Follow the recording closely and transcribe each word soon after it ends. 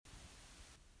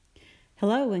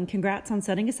Hello, and congrats on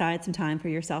setting aside some time for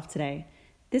yourself today.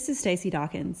 This is Stacy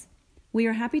Dawkins. We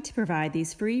are happy to provide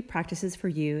these free practices for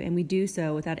you, and we do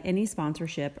so without any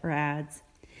sponsorship or ads.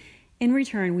 In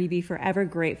return, we'd be forever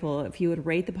grateful if you would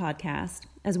rate the podcast,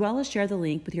 as well as share the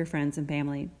link with your friends and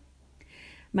family.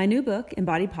 My new book,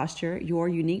 Embodied Posture, Your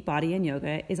Unique Body in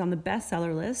Yoga, is on the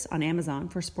bestseller list on Amazon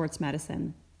for sports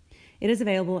medicine. It is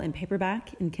available in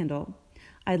paperback and Kindle.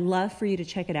 I'd love for you to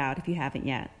check it out if you haven't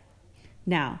yet.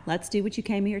 Now, let's do what you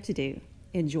came here to do.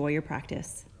 Enjoy your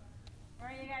practice. All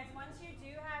right, you guys, once you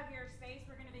do have your space,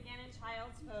 we're going to begin in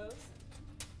child's pose.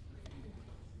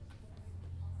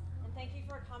 And thank you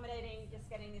for accommodating just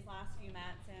getting these last few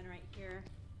mats in right here.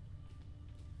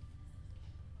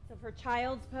 So for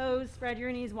child's pose, spread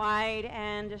your knees wide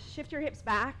and just shift your hips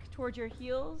back towards your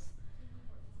heels.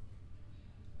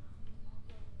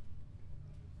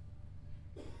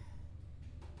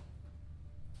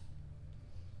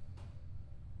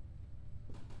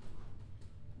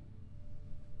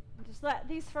 Just let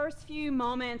these first few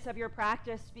moments of your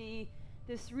practice be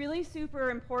this really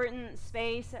super important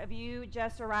space of you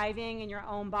just arriving in your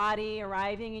own body,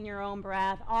 arriving in your own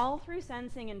breath, all through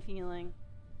sensing and feeling.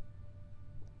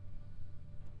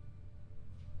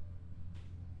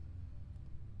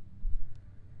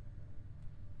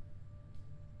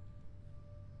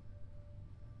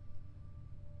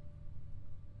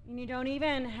 And you don't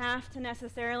even have to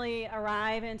necessarily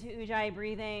arrive into Ujjayi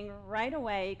breathing right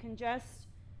away. You can just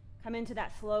come into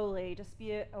that slowly. Just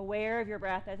be aware of your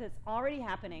breath as it's already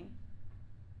happening.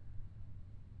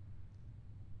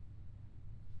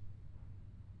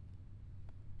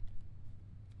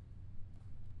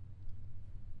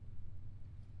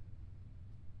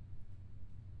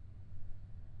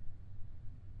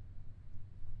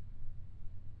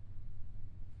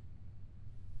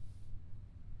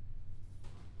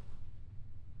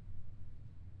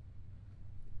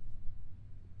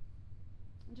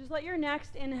 Just let your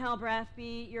next inhale breath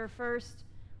be your first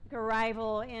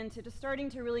arrival into just starting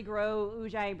to really grow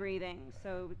Ujjayi breathing.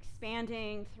 So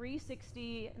expanding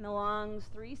 360 in the lungs,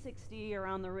 360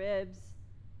 around the ribs.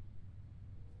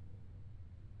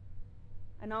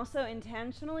 And also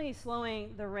intentionally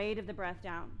slowing the rate of the breath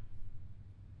down.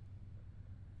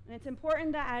 And it's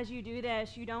important that as you do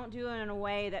this, you don't do it in a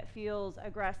way that feels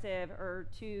aggressive or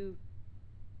too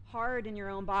hard in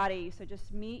your own body. So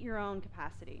just meet your own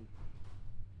capacity.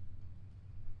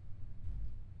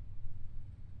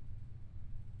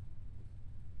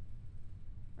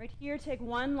 Right here, take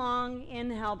one long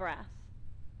inhale breath.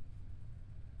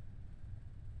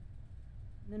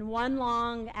 And then one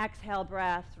long exhale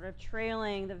breath, sort of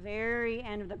trailing the very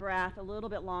end of the breath a little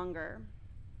bit longer.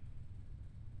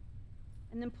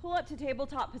 And then pull up to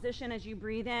tabletop position as you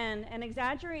breathe in and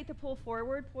exaggerate the pull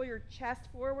forward. Pull your chest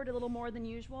forward a little more than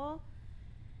usual.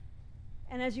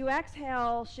 And as you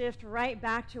exhale, shift right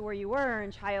back to where you were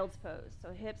in child's pose. So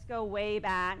hips go way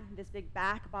back, this big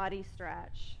back body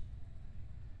stretch.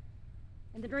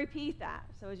 And then repeat that.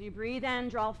 So as you breathe in,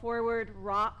 draw forward,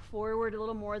 rock forward a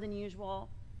little more than usual.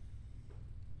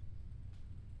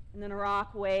 And then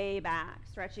rock way back,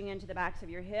 stretching into the backs of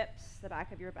your hips, the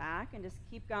back of your back, and just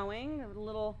keep going, a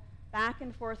little back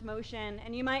and forth motion.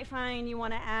 And you might find you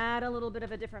want to add a little bit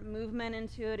of a different movement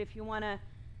into it. If you want to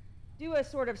do a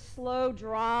sort of slow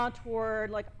draw toward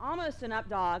like almost an up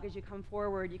dog as you come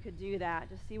forward, you could do that.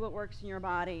 Just see what works in your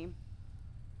body.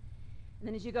 And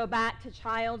then as you go back to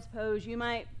child's pose, you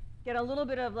might get a little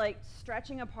bit of like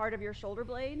stretching a part of your shoulder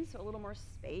blades, so a little more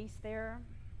space there.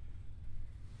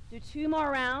 Do 2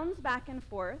 more rounds back and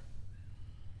forth.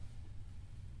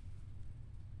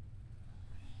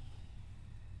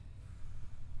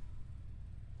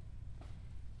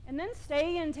 And then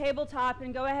stay in tabletop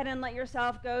and go ahead and let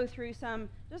yourself go through some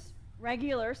just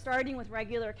regular, starting with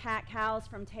regular cat-cows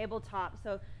from tabletop.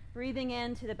 So breathing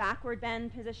into the backward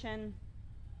bend position,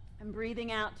 and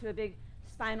breathing out to a big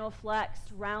spinal flexed,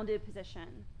 rounded position.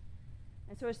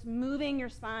 And so it's moving your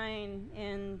spine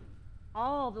in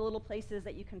all the little places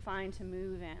that you can find to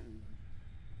move in.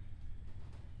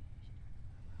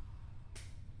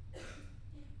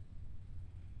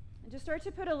 And just start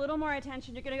to put a little more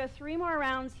attention. You're going to go 3 more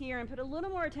rounds here and put a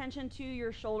little more attention to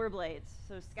your shoulder blades.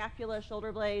 So scapula,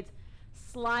 shoulder blades,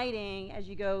 sliding as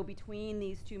you go between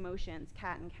these 2 motions,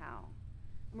 cat and cow.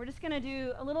 And we're just going to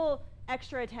do a little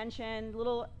extra attention,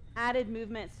 little added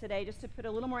movements today just to put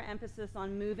a little more emphasis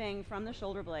on moving from the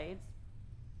shoulder blades.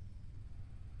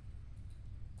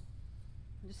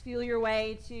 Just feel your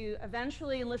way to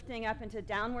eventually lifting up into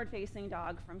downward facing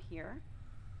dog from here.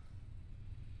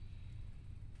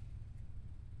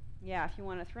 Yeah, if you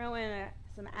want to throw in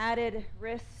some added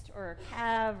wrist or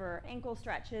calf or ankle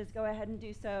stretches, go ahead and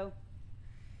do so.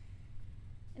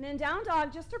 And in down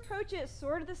dog, just approach it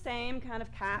sort of the same kind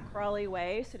of cat crawly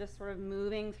way, so just sort of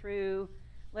moving through,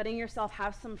 letting yourself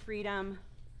have some freedom.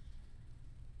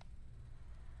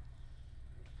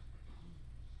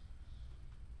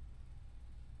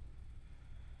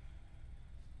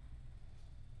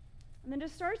 And then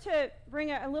just start to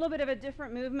bring a little bit of a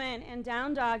different movement in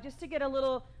down dog, just to get a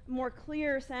little more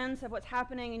clear sense of what's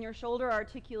happening in your shoulder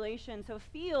articulation. So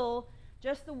feel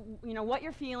just what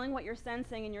you're feeling, what you're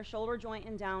sensing in your shoulder joint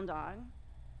in down dog.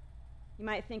 You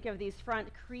might think of these front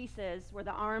creases where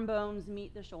the arm bones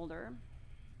meet the shoulder.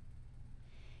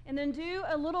 And then do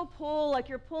a little pull like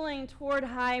you're pulling toward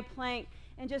high plank,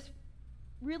 and just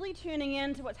really tuning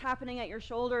in to what's happening at your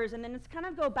shoulders, and then it's kind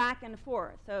of go back and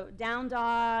forth. So down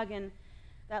dog and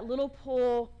that little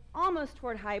pull almost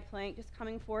toward high plank, just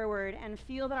coming forward, and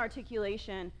feel that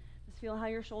articulation. Just feel how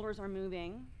your shoulders are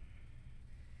moving.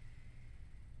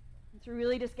 It's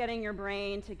really just getting your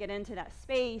brain to get into that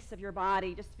space of your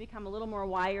body, just to become a little more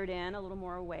wired in, a little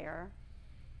more aware.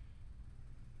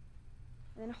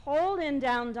 And then hold in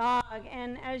down dog,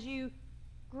 and as you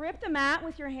grip the mat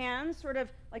with your hands, sort of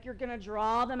like you're going to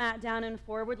draw the mat down and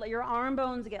forward, let your arm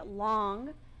bones get long.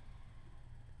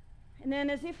 And then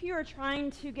as if you are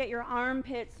trying to get your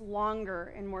armpits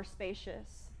longer and more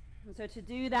spacious. And so to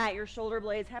do that, your shoulder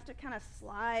blades have to kind of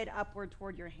slide upward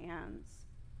toward your hands.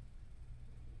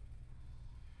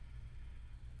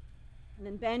 And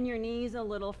then bend your knees a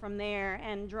little from there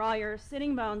and draw your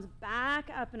sitting bones back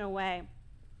up and away.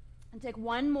 And take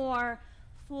one more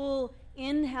full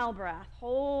inhale breath.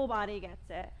 Whole body gets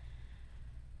it.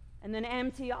 And then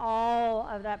empty all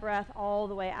of that breath all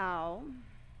the way out.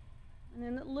 And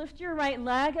then lift your right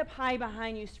leg up high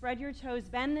behind you. Spread your toes.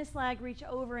 Bend this leg. Reach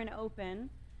over and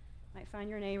open. Might find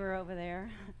your neighbor over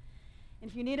there. And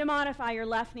if you need to modify, your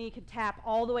left knee could tap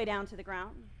all the way down to the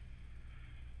ground.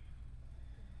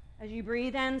 As you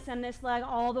breathe in, send this leg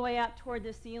all the way up toward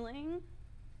the ceiling.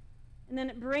 And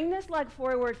then bring this leg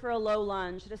forward for a low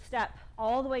lunge. Just step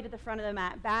all the way to the front of the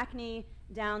mat. Back knee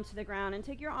down to the ground. And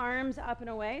take your arms up and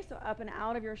away, so up and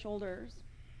out of your shoulders.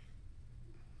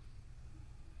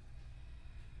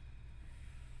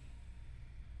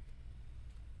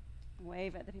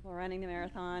 Wave at the people running the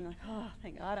marathon. Like, oh,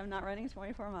 thank God I'm not running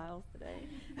 24 miles today.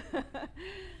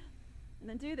 And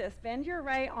then do this. Bend your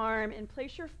right arm and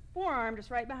place your forearm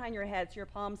just right behind your head, so your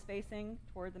palms facing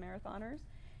toward the marathoners.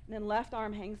 And then left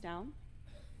arm hangs down.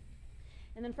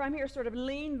 And then from here, sort of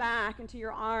lean back into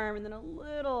your arm, and then a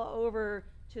little over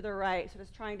to the right. So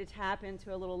just trying to tap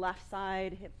into a little left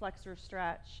side hip flexor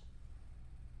stretch.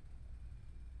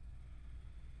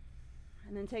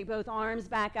 And then take both arms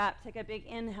back up. Take a big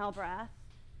inhale breath.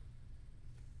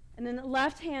 And then the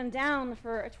left hand down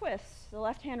for a twist. The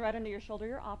left hand right under your shoulder.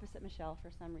 You're opposite Michelle for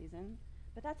some reason.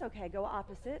 But that's okay. Go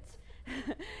opposite.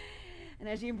 And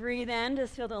as you breathe in,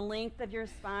 just feel the length of your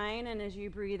spine. And as you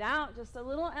breathe out, just a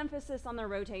little emphasis on the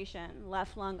rotation.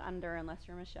 Left lung under, unless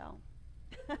you're Michelle.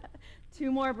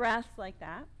 2 more breaths like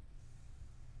that.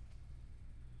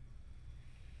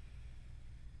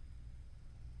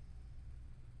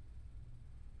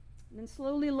 And then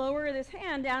slowly lower this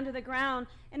hand down to the ground.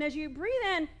 And as you breathe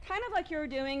in, kind of like you're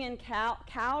doing in cow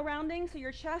rounding, so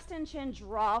your chest and chin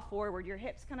draw forward. Your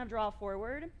hips kind of draw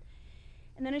forward.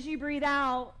 And then as you breathe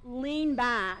out, lean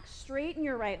back, straighten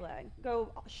your right leg.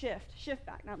 Go shift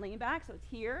back, not lean back. So it's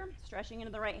here, stretching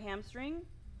into the right hamstring. And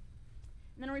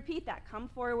then repeat that. Come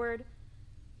forward,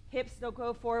 hips don't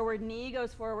go forward, knee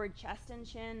goes forward, chest and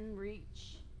chin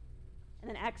reach. And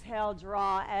then exhale,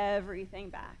 draw everything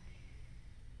back.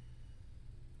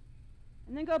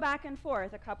 And then go back and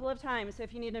forth a couple of times. So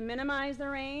if you need to minimize the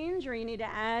range, or you need to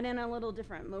add in a little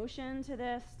different motion to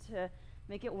this to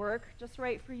make it work just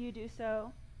right for you, do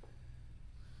so.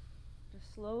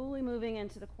 Just slowly moving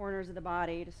into the corners of the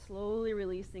body, just slowly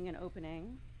releasing and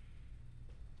opening.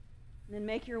 And then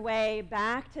make your way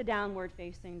back to downward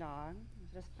facing dog.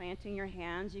 Just planting your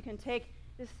hands. You can take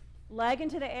this leg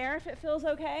into the air if it feels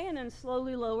okay, and then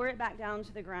slowly lower it back down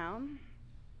to the ground.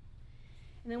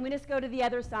 And then we just go to the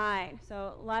other side.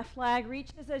 So left leg,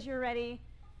 reach this as you're ready.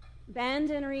 Bend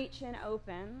and reach and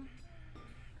open.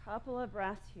 Couple of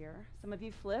breaths here. Some of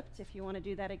you flipped. If you want to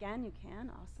do that again, you can.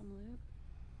 Awesome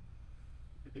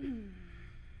loop. And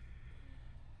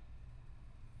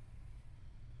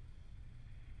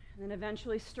then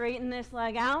eventually straighten this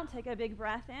leg out. Take a big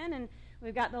breath in. And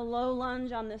we've got the low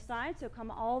lunge on this side. So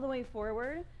come all the way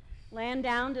forward. Land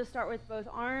down to start with both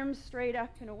arms straight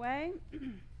up and away.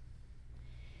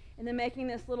 And then making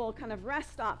this little kind of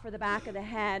rest stop for the back of the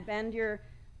head. Bend your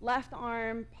left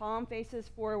arm, palm faces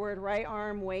forward, right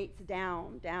arm weights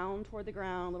down toward the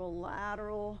ground, little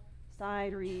lateral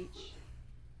side reach.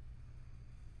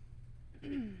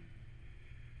 And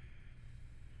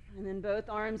then both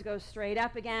arms go straight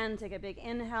up again. Take a big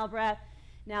inhale breath.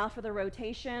 Now for the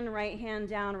rotation, right hand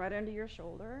down right under your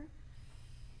shoulder.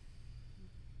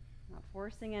 Not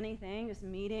forcing anything, just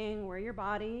meeting where your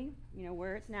body,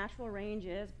 where its natural range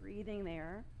is, breathing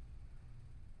there.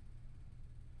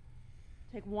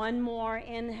 Take one more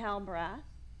inhale breath.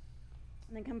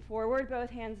 And then come forward, both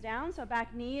hands down, so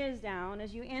back knee is down.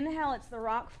 As you inhale, it's the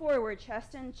rock forward,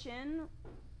 chest and chin.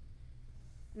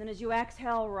 And then as you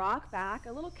exhale, rock back,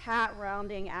 a little cat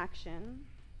rounding action.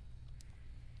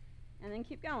 And then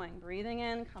keep going, breathing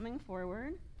in, coming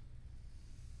forward.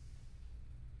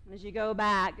 And as you go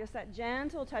back, just that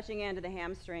gentle touching into the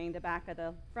hamstring, the back of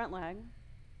the front leg.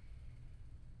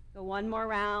 Go one more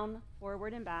round,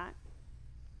 forward and back.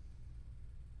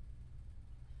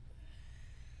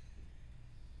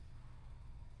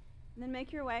 And then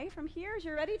make your way from here as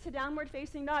you're ready to downward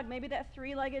facing dog. Maybe that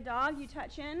three-legged dog, you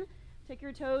touch in, take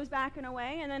your toes back and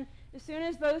away, and then as soon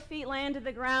as both feet land to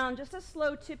the ground, just a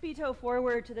slow tippy toe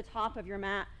forward to the top of your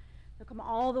mat. So come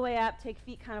all the way up, take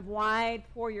feet kind of wide,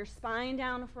 pour your spine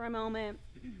down for a moment.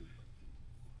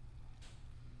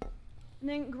 And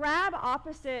then grab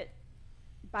opposite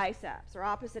biceps or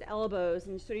opposite elbows,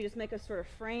 and so you just make a sort of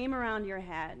frame around your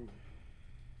head.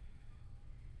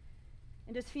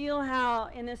 And just feel how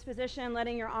in this position,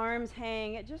 letting your arms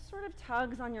hang, it just sort of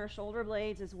tugs on your shoulder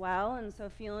blades as well. And so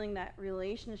feeling that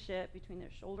relationship between the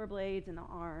shoulder blades and the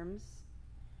arms.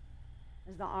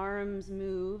 As the arms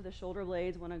move, the shoulder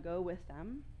blades want to go with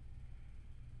them.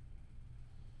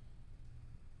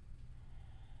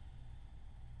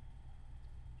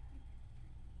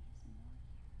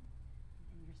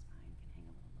 And your spine can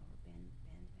hang a little lower. Bend.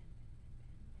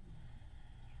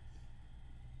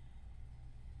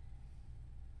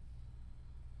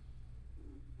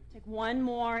 Take one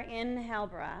more inhale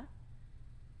breath.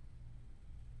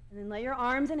 And then let your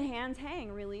arms and hands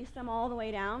hang. Release them all the way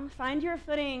down. Find your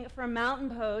footing for mountain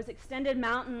pose. Extended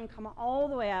mountain, come all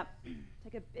the way up.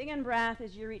 Take a big in breath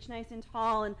as you reach nice and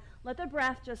tall, and let the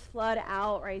breath just flood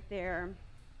out right there.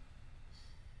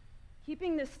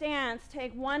 Keeping the stance,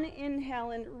 take one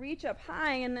inhale and reach up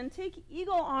high, and then take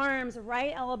eagle arms,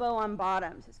 right elbow on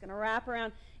bottom. So it's going to wrap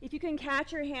around. If you can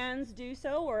catch your hands, do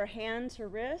so, or hand to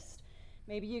wrist.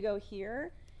 Maybe you go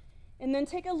here. And then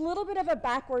take a little bit of a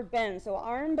backward bend. So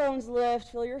arm bones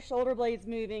lift, feel your shoulder blades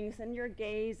moving, send your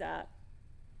gaze up.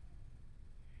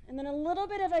 And then a little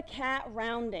bit of a cat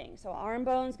rounding. So arm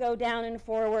bones go down and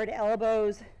forward,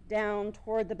 elbows down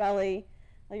toward the belly.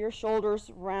 Let your shoulders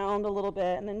round a little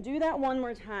bit. And then do that one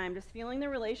more time, just feeling the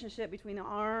relationship between the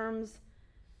arms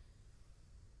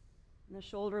and the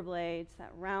shoulder blades,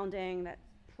 that rounding, that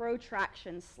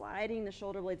protraction, sliding the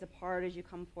shoulder blades apart as you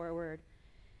come forward.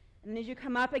 And as you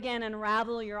come up again,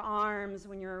 unravel your arms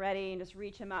when you're ready and just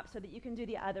reach them up so that you can do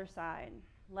the other side.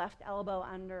 Left elbow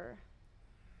under.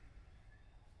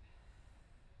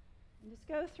 And just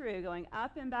go through, going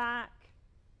up and back,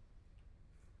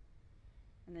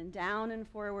 and then down and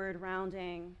forward,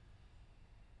 rounding.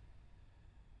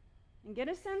 And get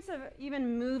a sense of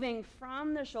even moving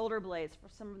from the shoulder blades, from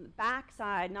some of the back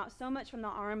side, not so much from the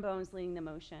arm bones leading the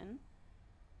motion.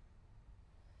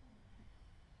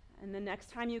 And the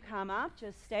next time you come up,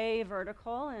 just stay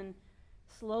vertical and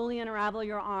slowly unravel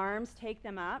your arms, take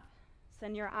them up,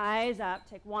 send your eyes up,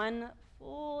 take one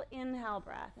full inhale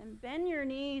breath, and bend your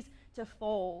knees to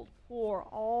fold, pour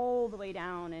all the way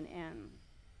down and in.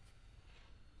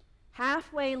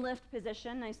 Halfway lift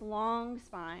position, nice long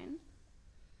spine.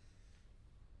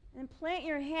 And plant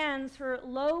your hands for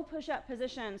low push-up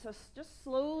position, so just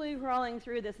slowly crawling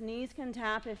through this. Knees can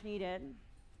tap if needed.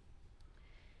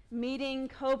 Meeting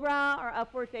cobra or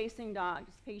upward facing dog,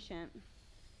 just patient.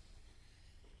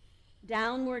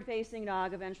 Downward facing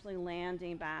dog, eventually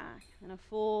landing back. And a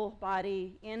full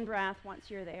body in breath once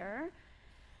you're there.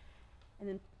 And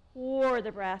then pour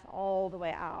the breath all the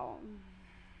way out.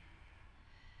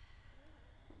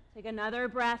 Take another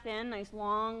breath in, nice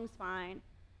long spine.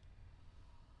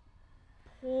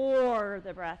 Pour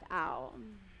the breath out.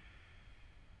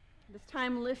 This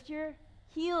time, lift your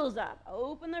heels up.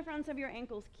 Open the fronts of your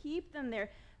ankles. Keep them there.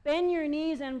 Bend your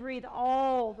knees and breathe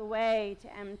all the way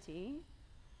to empty.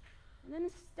 And then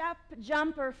step,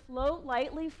 jump, or float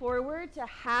lightly forward to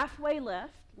halfway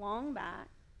lift, long back.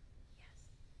 Yes.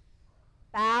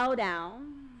 Bow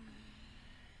down.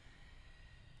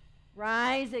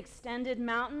 Rise, extended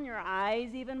mountain. Your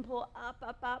eyes even pull up,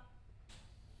 up, up.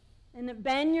 And then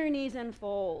bend your knees and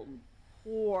fold.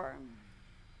 4.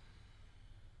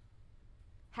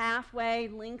 Halfway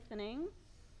lengthening.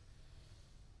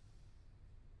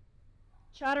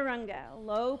 Chaturanga,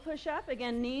 low push-up.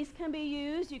 Again, knees can be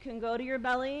used. You can go to your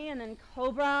belly and then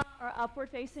cobra or upward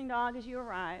facing dog as you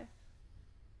arrive.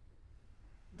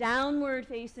 Downward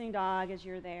facing dog as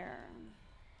you're there.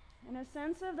 And a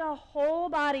sense of the whole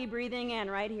body breathing in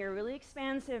right here, really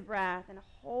expansive breath, and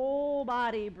whole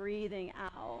body breathing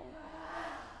out.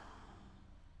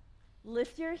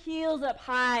 Lift your heels up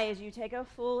high as you take a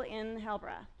full inhale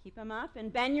breath. Keep them up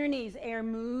and bend your knees. Air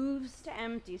moves to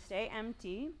empty. Stay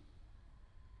empty.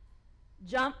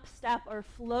 Jump, step, or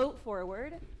float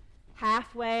forward,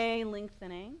 halfway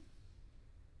lengthening.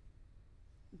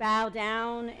 Bow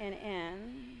down and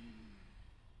in.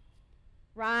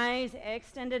 Rise,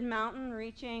 extended mountain,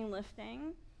 reaching,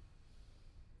 lifting.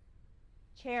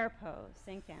 Chair pose,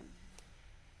 sink in.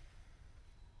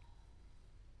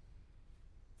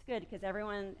 It's good because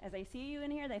everyone, as they see you in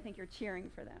here, they think you're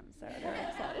cheering for them, so they're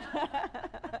excited.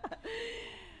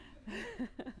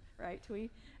 Right, Twee?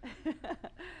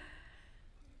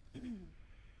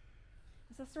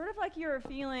 So sort of like you were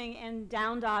feeling in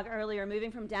down dog earlier, moving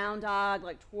from down dog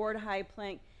like toward high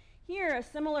plank. Here, a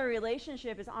similar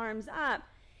relationship is arms up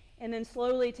and then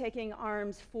slowly taking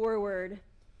arms forward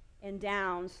and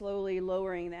down, slowly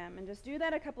lowering them. And just do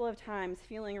that a couple of times,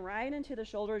 feeling right into the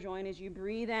shoulder joint as you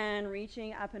breathe in,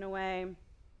 reaching up and away.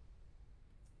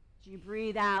 As you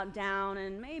breathe out, down,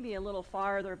 and maybe a little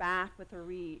farther back with a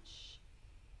reach.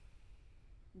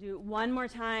 Do it one more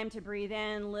time to breathe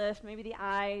in, lift, maybe the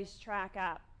eyes track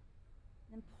up.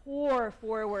 Then pour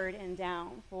forward and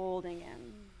down, folding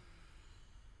in.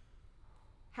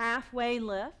 Halfway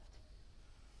lift.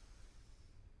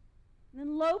 And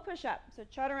then low push-up. So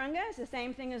chaturanga is the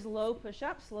same thing as low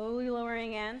push-up, slowly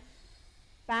lowering in.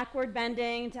 Backward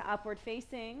bending to upward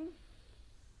facing.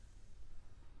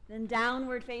 Then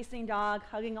downward facing dog,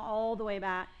 hugging all the way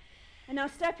back. And now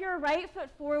step your right foot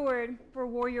forward for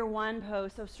warrior one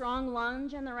pose. So strong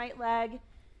lunge in the right leg.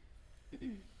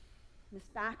 This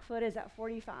back foot is at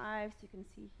 45, so you can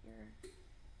see here.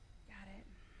 Got it.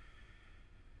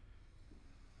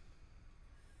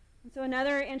 And so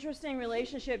another interesting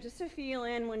relationship just to feel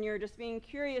in when you're just being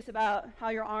curious about how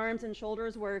your arms and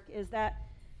shoulders work is that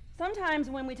sometimes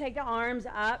when we take the arms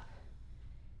up,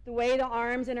 the way the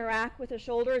arms interact with the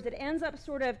shoulders, it ends up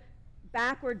sort of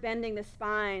backward bending the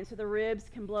spine so the ribs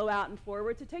can blow out and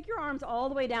forward. So take your arms all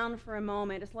the way down for a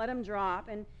moment. Just let them drop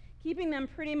and keeping them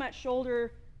pretty much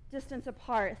shoulder distance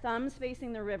apart. Thumbs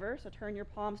facing the river, so turn your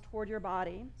palms toward your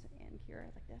body. So and here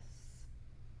like this.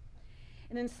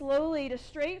 And then slowly to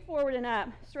straight forward and up,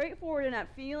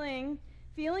 feeling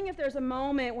if there's a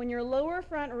moment when your lower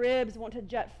front ribs want to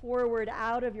jut forward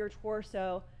out of your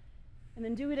torso. And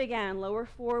then do it again, lower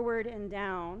forward and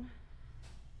down.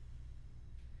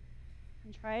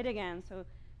 And try it again. So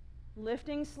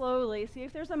lifting slowly. See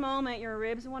if there's a moment your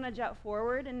ribs want to jut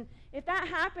forward. And if that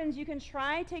happens, you can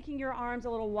try taking your arms a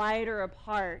little wider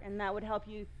apart, and that would help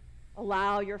you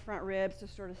allow your front ribs to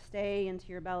sort of stay into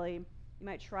your belly. You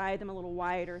might try them a little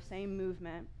wider, same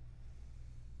movement.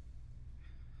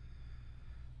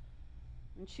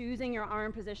 And choosing your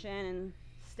arm position and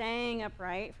staying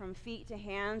upright from feet to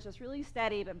hands, just really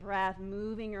steady, but breath,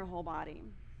 moving your whole body.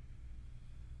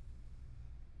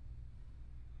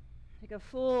 Take a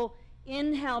full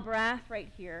inhale breath right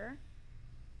here.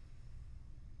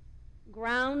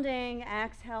 Grounding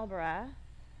exhale breath.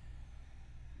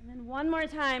 And then one more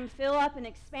time, fill up and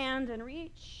expand and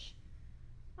reach.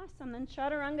 Awesome. Then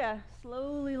chaturanga,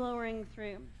 slowly lowering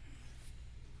through.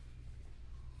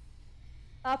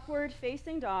 Upward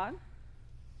facing dog.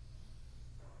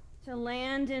 To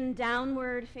land in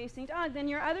downward facing dog. Then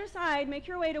your other side, make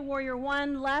your way to warrior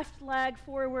one, left leg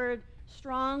forward,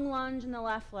 strong lunge in the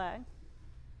left leg.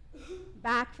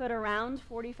 Back foot around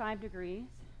 45 degrees.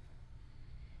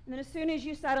 And then as soon as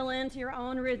you settle into your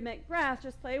own rhythmic breath,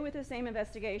 just play with the same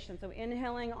investigation. So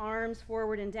inhaling, arms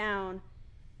forward and down.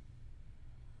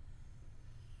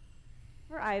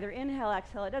 Or either inhale,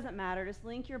 exhale, it doesn't matter. Just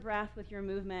link your breath with your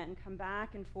movement and come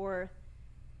back and forth.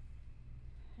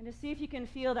 And to see if you can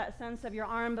feel that sense of your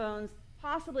arm bones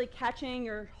possibly catching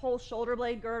your whole shoulder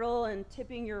blade girdle and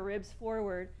tipping your ribs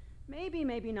forward. Maybe,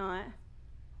 maybe not.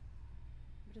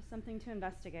 Just something to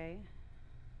investigate.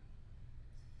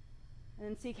 And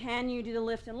then see, can you do the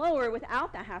lift and lower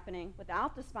without that happening,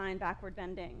 without the spine backward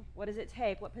bending? What does it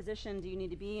take? What position do you need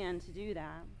to be in to do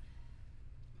that?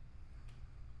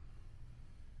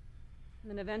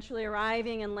 And then eventually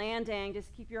arriving and landing,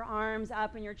 just keep your arms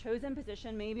up in your chosen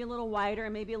position, maybe a little wider,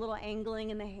 maybe a little angling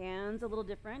in the hands, a little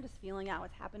different, just feeling out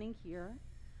what's happening here.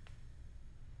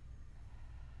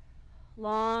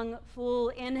 Long, full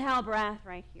inhale breath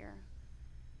right here.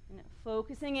 And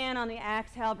focusing in on the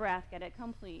exhale breath, get it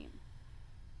complete.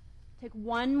 Take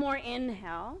one more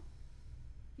inhale.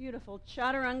 Beautiful.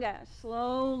 Chaturanga,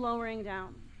 slow lowering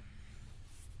down.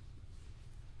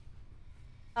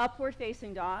 Upward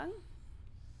facing dog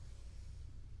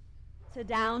to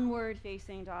downward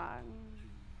facing dog.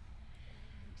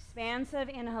 Expansive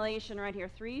inhalation right here,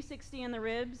 360 in the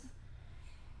ribs,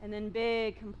 and then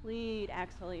big, complete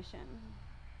exhalation.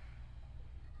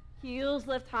 Heels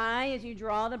lift high as you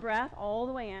draw the breath all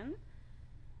the way in.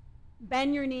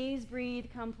 Bend your knees,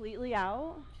 breathe completely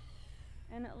out,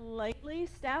 and lightly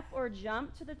step or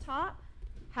jump to the top.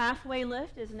 Halfway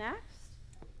lift is next.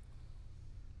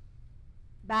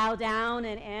 Bow down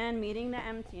and in, meeting the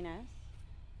emptiness.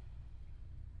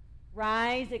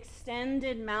 Rise,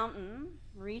 extended mountain,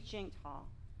 reaching tall.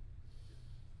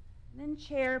 And then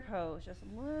chair pose, just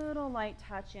a little light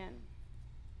touch in.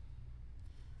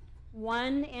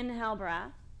 One inhale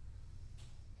breath.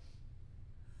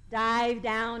 Dive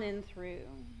down and through.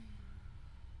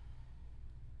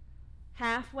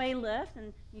 Halfway lift,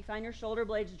 and you find your shoulder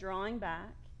blades drawing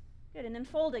back. Good, and then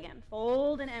fold again.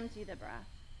 Fold and empty the breath.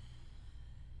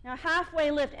 Now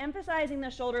halfway lift, emphasizing the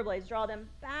shoulder blades, draw them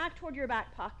back toward your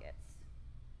back pockets.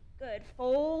 Good,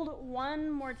 fold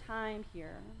one more time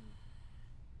here.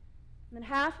 And then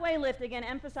halfway lift again,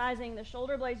 emphasizing the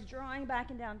shoulder blades drawing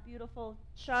back and down. Beautiful.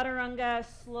 Chaturanga,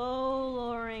 slow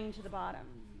lowering to the bottom.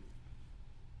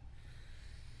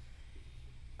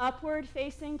 Upward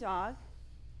facing dog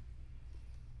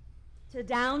to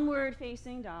downward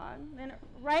facing dog. Then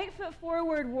right foot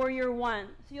forward, warrior one.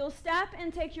 So you'll step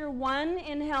and take your one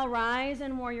inhale, rise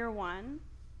in warrior one.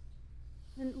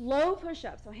 Then low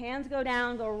push-up, so hands go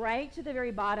down, go right to the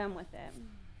very bottom with it.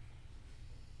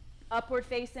 Upward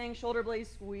facing, shoulder blades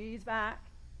squeeze back.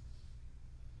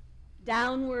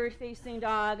 Downward facing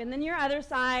dog, and then your other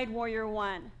side, warrior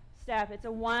one. Step, it's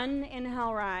a one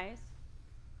inhale, rise.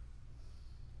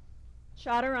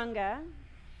 Chaturanga.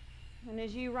 And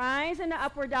as you rise into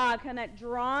upward dog, kind of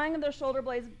drawing the shoulder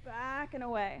blades back and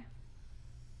away.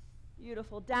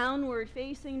 Beautiful. Downward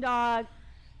facing dog.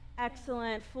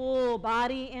 Excellent. Full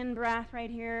body in breath right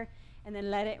here. And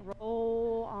then let it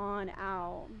roll on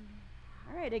out.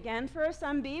 All right, again for a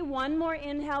Sambi. One more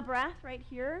inhale breath right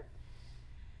here.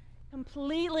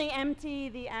 Completely empty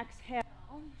the exhale.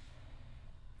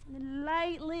 And then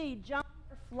lightly jump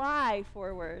or fly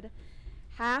forward.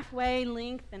 Halfway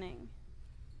lengthening.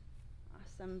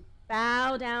 Awesome.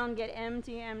 Bow down, get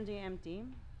empty, empty, empty.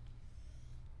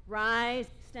 Rise,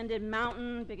 extended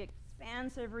mountain, big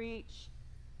expansive reach.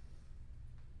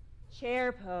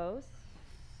 Chair pose.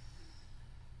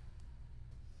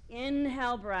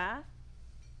 Inhale breath.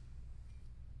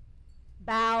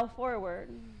 Bow forward.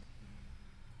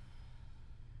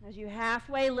 As you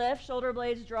halfway lift, shoulder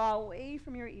blades draw away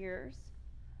from your ears.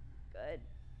 Good.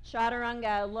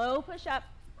 Chaturanga, low push up.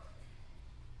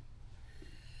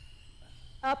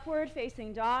 Upward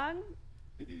facing dog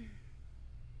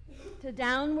to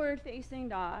downward facing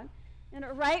dog. And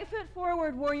right foot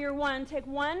forward, warrior one. Take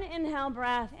one inhale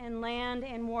breath and land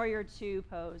in warrior two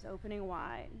pose, opening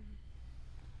wide.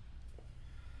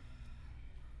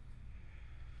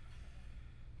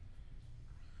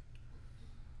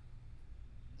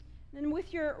 Then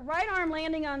with your right arm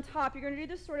landing on top, you're going to do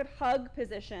this sort of hug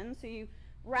position. So you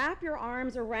wrap your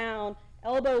arms around,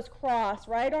 elbows crossed,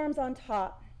 right arms on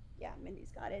top. Yeah, Mindy's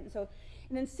got it. And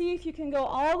then see if you can go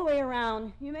all the way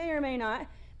around. You may or may not,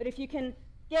 but if you can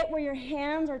get where your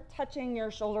hands are touching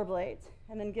your shoulder blades,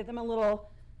 and then give them a little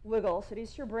wiggle so at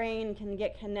least your brain can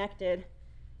get connected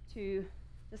to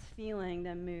this feeling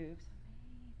that moves.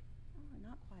 Oh,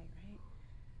 not quite, right?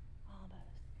 Almost,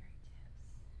 very tips.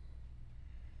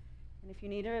 And if you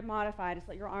need to modify, just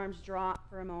let your arms drop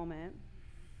for a moment.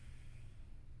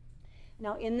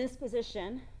 Now in this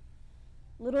position,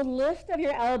 little lift of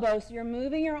your elbows, so you're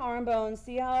moving your arm bones.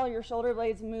 See how your shoulder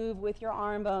blades move with your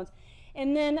arm bones.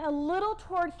 And then a little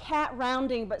toward cat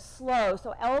rounding, but slow.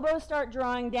 So elbows start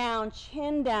drawing down,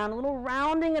 chin down, a little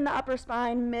rounding in the upper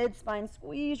spine, mid-spine.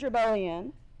 Squeeze your belly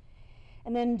in.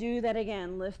 And then do that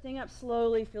again, lifting up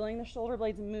slowly, feeling the shoulder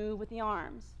blades move with the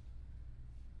arms.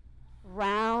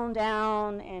 Round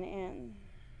down and in.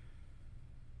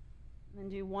 And then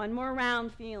do one more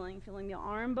round, feeling the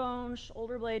arm bone,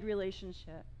 shoulder blade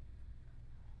relationship.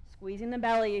 Squeezing the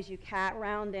belly as you cat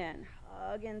round in,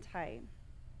 hug in tight.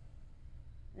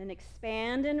 Then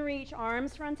expand and reach,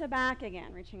 arms front to back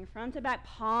again, reaching front to back,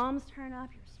 palms turn up,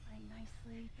 you're spreading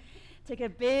nicely. Take a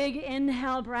big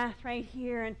inhale breath right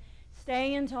here and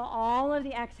stay until all of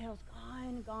the exhales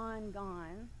gone, gone,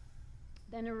 gone.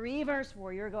 Then a reverse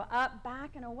warrior, go up,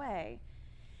 back, and away.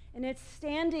 And it's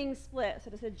standing split.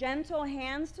 So just a gentle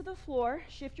hands to the floor.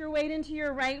 Shift your weight into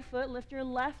your right foot. Lift your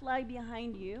left leg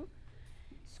behind you.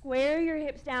 Square your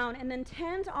hips down and then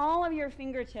tent all of your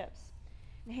fingertips.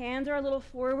 And hands are a little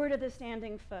forward of the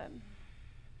standing foot.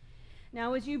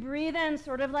 Now as you breathe in,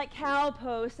 sort of like cow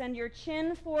pose, send your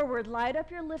chin forward, light up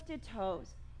your lifted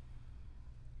toes.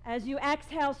 As you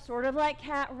exhale, sort of like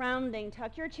cat rounding,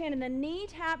 tuck your chin and the knee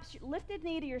taps, lifted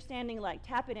knee to your standing leg.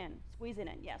 Tap it in, squeeze it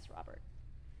in. Yes, Robert.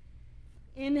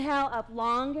 Inhale up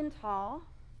long and tall.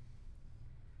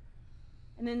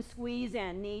 And then squeeze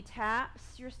in, knee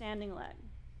taps your standing leg.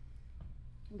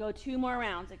 And go 2 more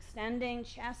rounds, extending,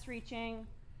 chest reaching,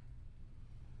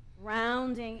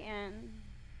 rounding in.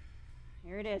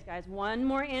 Here it is, guys. 1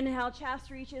 more inhale, chest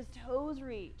reaches, toes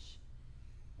reach.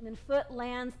 And then foot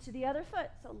lands to the other foot,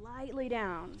 so lightly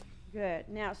down. Good.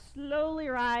 Now slowly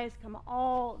rise, come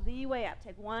all the way up.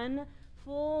 Take 1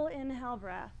 full inhale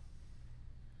breath.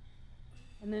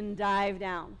 And then dive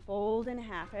down, fold in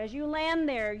half. As you land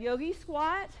there, yogi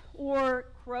squat or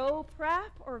crow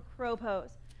prep or crow pose.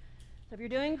 So if you're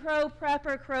doing crow prep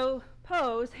or crow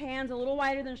pose, hands a little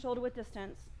wider than shoulder width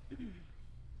distance.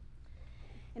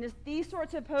 And as these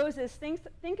sorts of poses,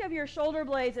 think of your shoulder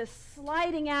blades as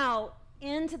sliding out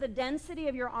into the density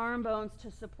of your arm bones to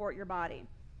support your body.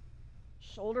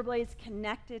 Shoulder blades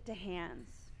connected to hands.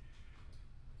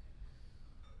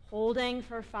 Holding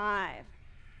for 5.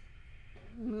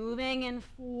 Moving in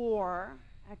 4.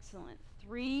 Excellent.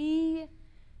 3,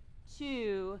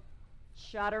 2,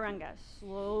 chaturanga.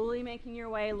 Slowly making your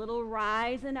way. Little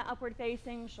rise into upward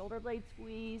facing. Shoulder blade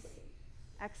squeeze.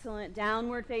 Excellent.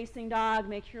 Downward facing dog.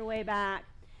 Make your way back.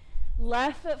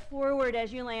 Left foot forward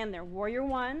as you land there. Warrior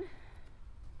 1.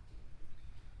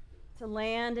 To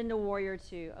land into warrior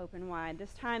 2. Open wide.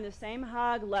 This time the same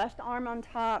hug. Left arm on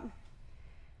top.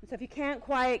 And so if you can't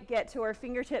quite get to where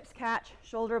fingertips catch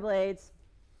shoulder blades,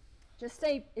 just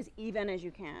stay as even as you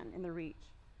can in the reach.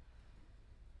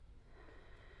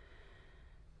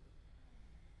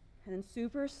 And then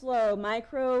super slow,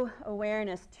 micro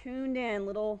awareness, tuned in,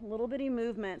 little bitty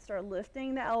movement. Start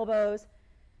lifting the elbows.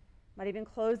 Might even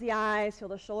close the eyes, feel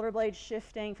the shoulder blades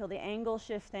shifting, feel the angle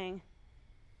shifting.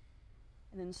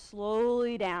 And then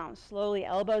slowly down, slowly,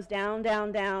 elbows down,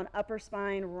 down, down, upper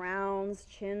spine rounds,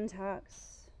 chin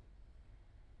tucks.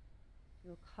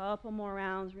 Do a couple more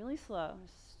rounds, really slow.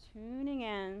 Just tuning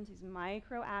in to these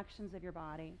micro actions of your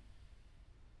body.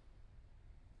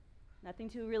 Nothing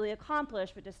to really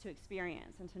accomplish, but just to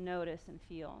experience and to notice and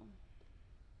feel.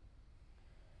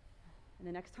 And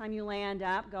the next time you land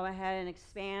up, go ahead and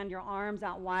expand your arms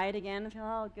out wide again. Feel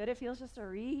how good it feels just to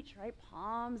reach, right?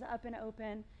 Palms up and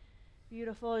open.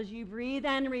 Beautiful. As you breathe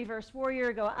in, reverse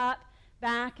warrior, go up,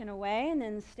 back, and away, and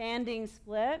then standing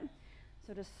split.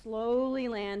 So just slowly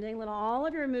landing. Let all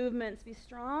of your movements be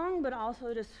strong, but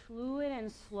also just fluid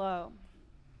and slow.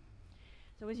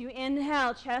 So as you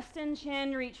inhale, chest and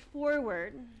chin reach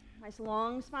forward. Nice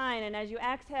long spine. And as you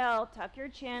exhale, tuck your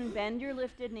chin, bend your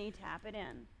lifted knee, tap it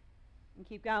in. And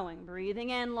keep going.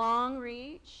 Breathing in, long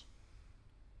reach.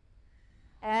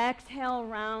 Exhale,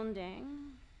 rounding.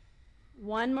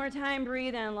 1 more time,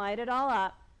 breathe in, light it all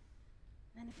up.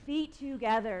 Then feet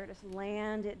together, just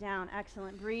land it down.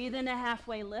 Excellent. Breathe into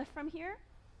halfway lift from here.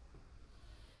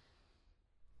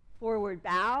 Forward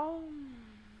bow.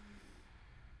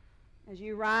 As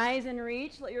you rise and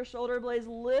reach, let your shoulder blades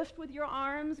lift with your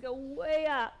arms, go way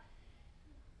up.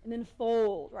 And then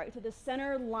fold right to the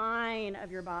center line of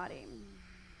your body.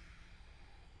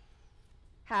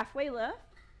 Halfway lift.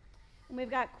 And we've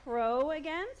got crow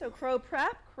again, so crow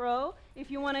prep, crow.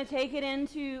 If you want to take it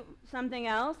into something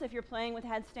else, if you're playing with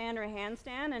headstand or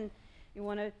handstand and you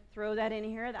want to throw that in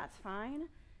here, that's fine.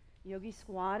 Yogi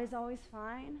squat is always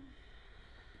fine.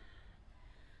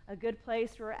 A good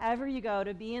place wherever you go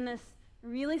to be in this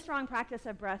really strong practice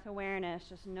of breath awareness.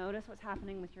 Just notice what's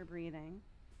happening with your breathing.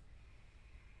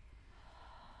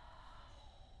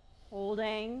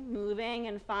 Holding, moving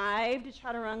in 5 to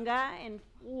chaturanga in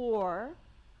 4.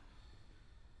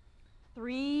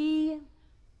 3,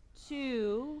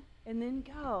 2, and then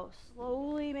go.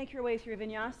 Slowly make your way through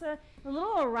vinyasa. A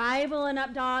little arrival and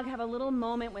up dog, have a little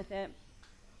moment with it.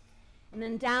 And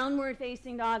then downward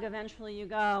facing dog, eventually you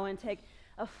go and take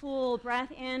a full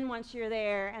breath in once you're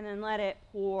there, and then let it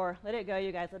pour. Let it go,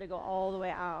 you guys. Let it go all the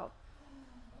way out.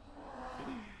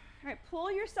 All right,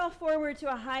 pull yourself forward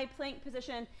to a high plank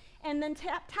position, and then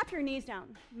tap your knees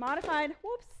down. Modified,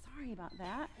 whoops, sorry about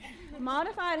that.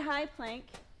 Modified high plank.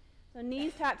 So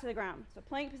knees tap to the ground. So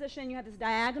plank position, you have this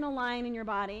diagonal line in your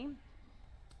body.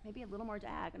 Maybe a little more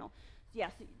diagonal.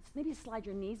 Yes, yeah, so maybe slide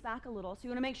your knees back a little. So you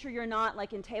want to make sure you're not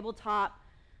like in tabletop,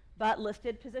 butt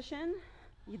lifted position.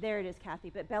 There it is,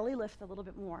 Kathy, but belly lift a little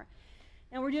bit more.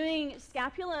 Now we're doing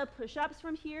scapula push-ups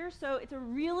from here, so it's a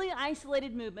really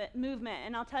isolated movement,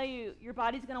 and I'll tell you, your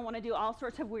body's going to want to do all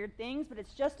sorts of weird things, but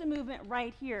it's just a movement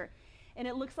right here. And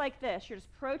it looks like this. You're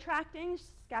just protracting,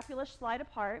 scapula slide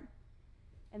apart,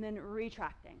 and then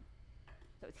retracting.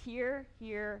 So it's here,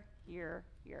 here, here,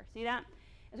 here. See that?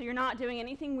 And so you're not doing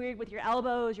anything weird with your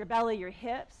elbows, your belly, your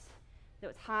hips. So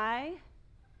it's high,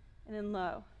 and then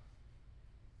low.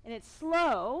 And it's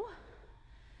slow,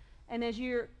 and as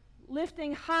you're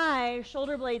lifting high,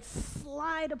 shoulder blades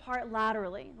slide apart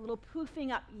laterally, a little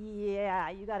poofing up. Yeah,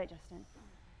 you got it, Justin.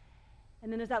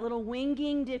 And then there's that little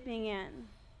winging, dipping in.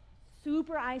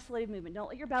 Super isolated movement. Don't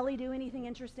let your belly do anything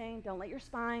interesting. Don't let your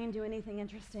spine do anything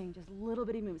interesting. Just a little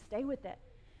bitty movement. Stay with it.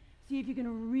 See if you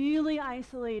can really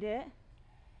isolate it.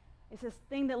 It's this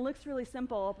thing that looks really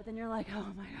simple, but then you're like, oh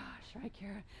my gosh, right,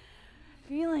 Kara?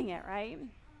 Feeling it, right?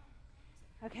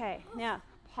 Okay, now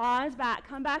pause back.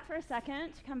 Come back for a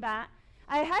second. Come back.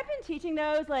 I had been teaching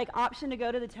those like option to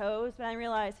go to the toes, but I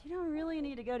realized you don't really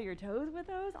need to go to your toes with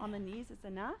those. On the knees, it's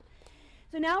enough.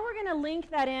 So now we're going to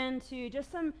link that into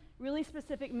just some really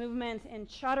specific movements in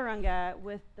chaturanga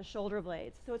with the shoulder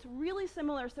blades. So it's really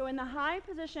similar. So in the high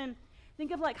position,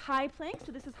 think of like high plank.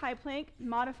 So this is high plank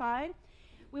modified.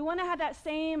 We want to have that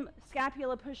same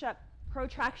scapula push-up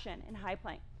protraction in high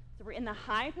plank. So we're in the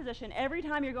high position. Every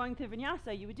time you're going through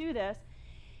vinyasa, you would do this.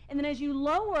 And then as you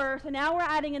lower, so now we're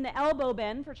adding in the elbow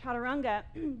bend for chaturanga,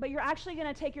 but you're actually going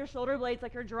to take your shoulder blades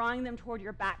like you're drawing them toward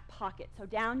your back pocket. So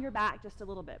down your back just a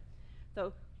little bit.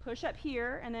 So push up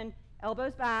here, and then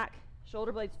elbows back,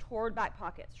 shoulder blades toward back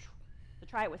pockets. So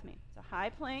try it with me. So high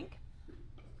plank,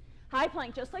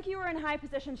 just like you were in high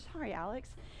position. Sorry, Alex,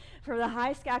 for the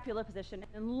high scapula position.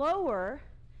 And lower,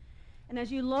 and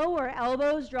as you lower,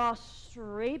 elbows draw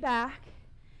straight back,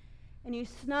 and you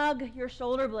snug your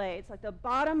shoulder blades, like the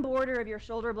bottom border of your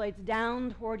shoulder blades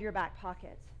down toward your back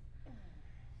pockets.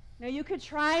 Now you could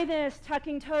try this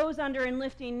tucking toes under and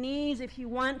lifting knees if you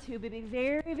want to, but be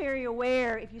very, very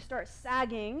aware if you start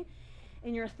sagging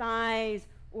in your thighs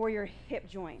or your hip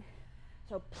joint.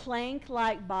 So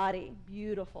plank-like body,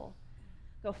 beautiful.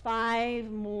 Go 5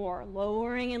 more,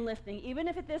 lowering and lifting. Even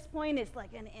if at this point it's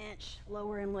like an inch,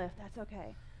 lower and lift, that's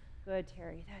okay. Good,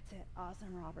 Terry, that's it.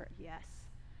 Awesome, Robert, yes.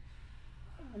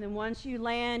 And then once you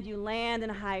land in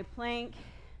a high plank.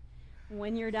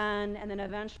 When you're done, and then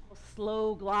eventually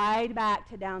slow glide back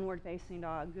to downward facing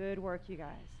dog. Good work, you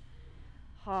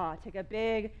guys. Take a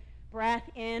big breath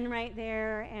in right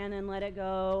there, and then let it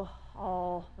go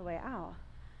all the way out.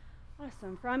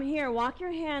 Awesome. From here, walk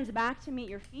your hands back to meet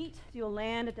your feet. You'll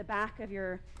land at the back of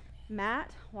your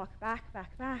mat. Walk back,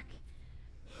 back, back.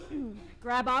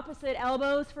 Grab opposite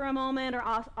elbows for a moment, or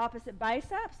opposite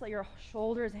biceps. Let your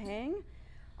shoulders hang.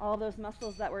 All those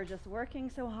muscles that were just working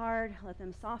so hard, let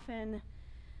them soften.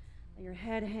 Let your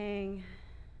head hang.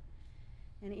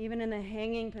 And even in the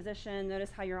hanging position,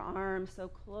 notice how your arms so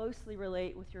closely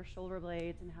relate with your shoulder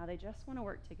blades and how they just want to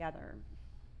work together.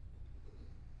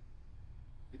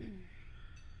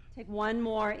 Take one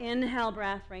more inhale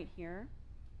breath right here.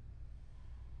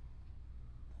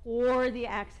 Pour the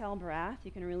exhale breath. You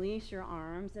can release your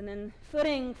arms. And then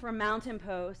footing for mountain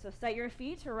pose. So set your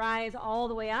feet to rise all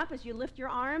the way up. As you lift your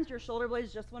arms, your shoulder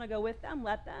blades just want to go with them.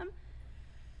 Let them.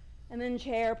 And then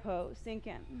chair pose. Sink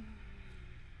in.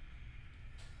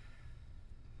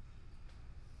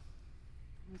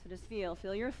 And so just feel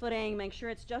your footing. Make sure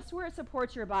it's just where it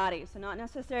supports your body. So not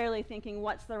necessarily thinking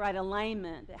what's the right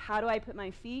alignment, but how do I put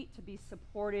my feet to be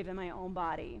supportive in my own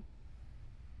body?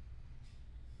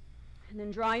 And then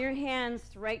draw your hands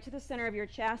right to the center of your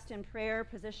chest in prayer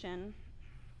position.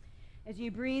 As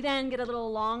you breathe in, get a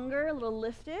little longer, a little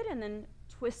lifted, and then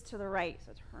twist to the right.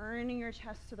 So turning your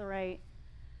chest to the right.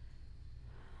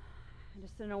 And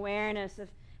just an awareness of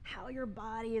how your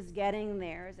body is getting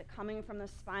there. Is it coming from the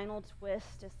spinal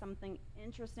twist? Is something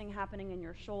interesting happening in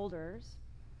your shoulders?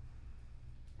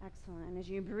 Excellent. As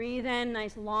you breathe in,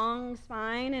 nice long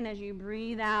spine, and as you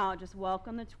breathe out, just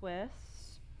welcome the twist.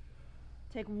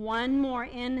 Take one more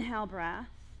inhale breath,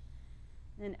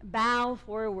 and bow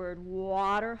forward,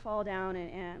 waterfall down and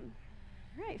in.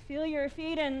 All right, feel your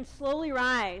feet and slowly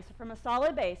rise from a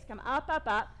solid base. Come up, up,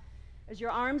 up. As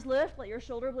your arms lift, let your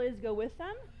shoulder blades go with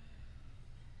them.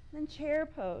 Then chair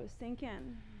pose, sink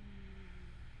in.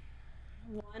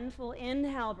 One full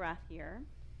inhale breath here.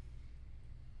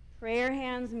 Prayer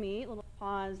hands meet, little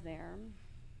pause there.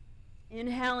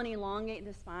 Inhale and elongate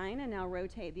the spine, and now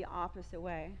rotate the opposite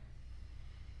way.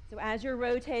 So as you're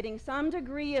rotating, some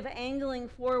degree of angling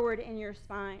forward in your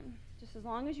spine, just as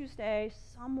long as you stay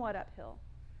somewhat uphill.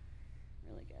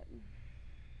 Really good.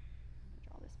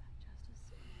 Draw this back just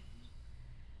a smidge.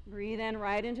 Breathe in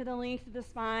right into the length of the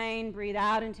spine. Breathe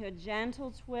out into a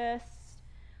gentle twist.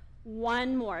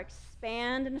 One more.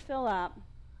 Expand and fill up.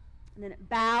 And then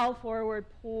bow forward,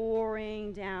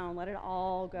 pouring down. Let it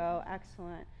all go.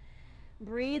 Excellent.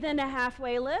 Breathe into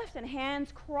halfway lift and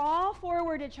hands crawl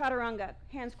forward to chaturanga.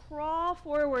 Hands crawl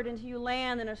forward until you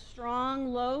land in a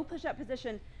strong, low push-up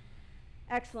position.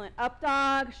 Excellent. Up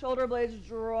dog, shoulder blades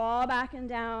draw back and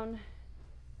down.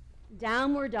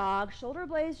 Downward dog, shoulder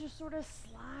blades just sort of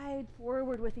slide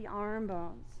forward with the arm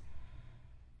bones.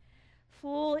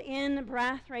 Full in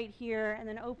breath right here, and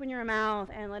then open your mouth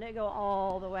and let it go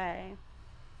all the way.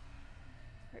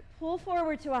 Right, pull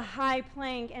forward to a high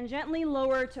plank and gently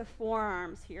lower to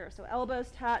forearms here. So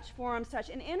elbows touch, forearms touch,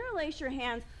 and interlace your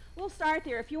hands. We'll start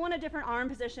there. If you want a different arm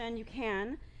position, you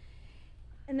can.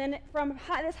 And then from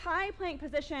this high plank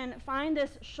position, find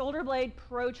this shoulder blade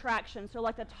protraction. So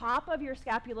like the top of your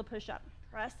scapula push-up.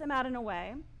 Press them out and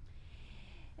away.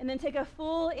 And then take a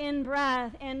full in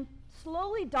breath and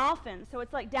slowly dolphin. So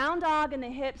it's like down dog in the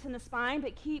hips and the spine,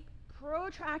 but keep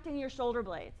protracting your shoulder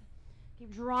blades.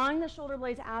 Keep drawing the shoulder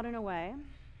blades out and away.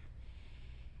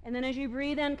 And then as you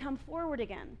breathe in, come forward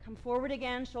again. Come forward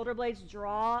again, shoulder blades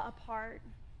draw apart.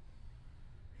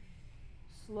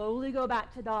 Slowly go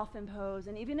back to dolphin pose.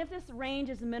 And even if this range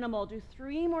is minimal, do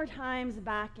 3 more times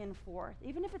back and forth.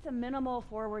 Even if it's a minimal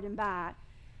forward and back,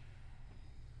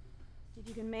 see if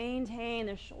you can maintain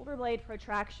the shoulder blade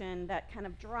protraction that kind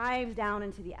of drives down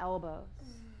into the elbows.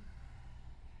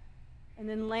 And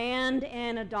then land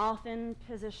in a dolphin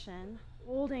position,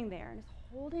 holding there. And just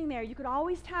holding there. You could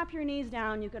always tap your knees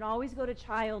down. You could always go to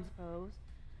child's pose.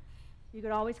 You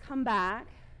could always come back.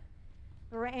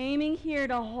 But we're aiming here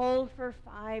to hold for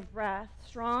 5 breaths.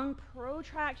 Strong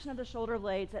protraction of the shoulder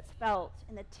blades that's felt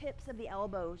in the tips of the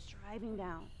elbows driving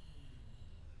down.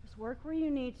 Just work where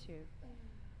you need to.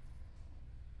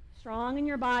 Strong in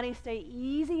your body, stay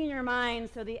easy in your mind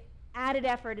so the added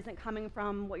effort isn't coming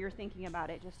from what you're thinking about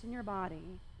it, just in your body.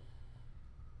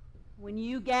 When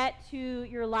you get to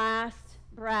your last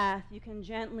breath, you can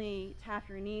gently tap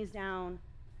your knees down.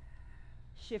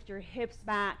 Shift your hips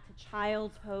back to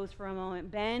child's pose for a moment.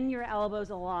 Bend your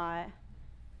elbows a lot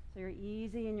so you're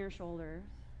easy in your shoulders.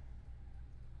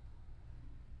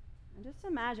 And just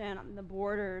imagine the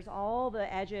borders, all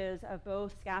the edges of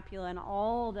both scapula and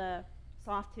all the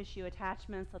soft tissue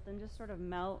attachments. Let them just sort of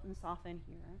melt and soften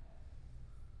here.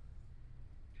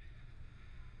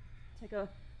 Take a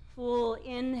full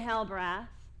inhale breath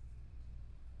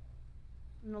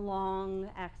and a long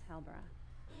exhale breath.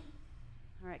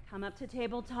 All right, come up to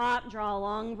tabletop, draw a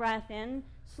long breath in,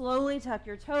 slowly tuck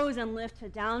your toes and lift to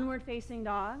downward facing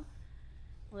dog.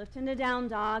 Lift into down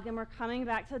dog, and we're coming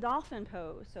back to dolphin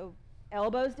pose. So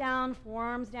elbows down,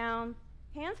 forearms down.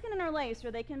 Hands can interlace,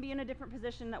 or they can be in a different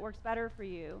position that works better for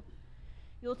you.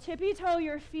 You'll tippy-toe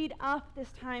your feet up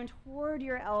this time toward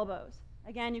your elbows.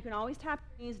 Again, you can always tap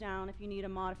your knees down if you need a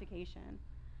modification.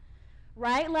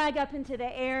 Right leg up into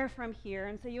the air from here,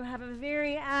 and so you have a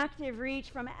very active reach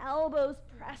from elbows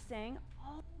pressing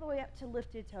all the way up to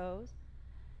lifted toes.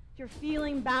 If you're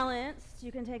feeling balanced,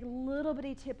 you can take a little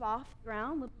bitty tip off the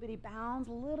ground, little bitty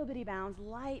bounds,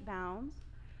 light bounds,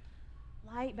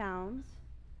 light bounds.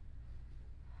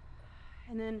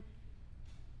 And then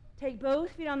take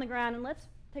both feet on the ground, and let's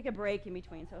take a break in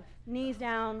between. So knees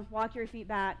down, walk your feet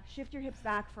back, shift your hips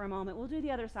back for a moment. We'll do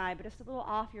the other side, but just a little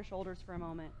off your shoulders for a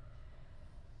moment.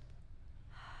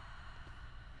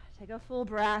 Take a full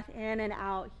breath in and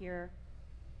out here.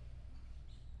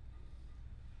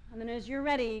 And then as you're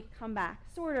ready, come back.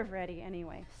 Sort of ready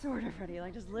anyway. Sort of ready.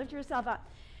 Like just lift yourself up.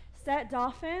 Set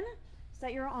dolphin.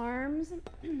 Set your arms,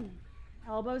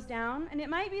 elbows down. And it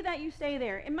might be that you stay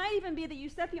there. It might even be that you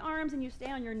set the arms and you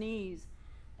stay on your knees.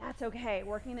 That's okay.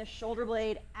 Working this shoulder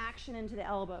blade action into the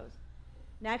elbows.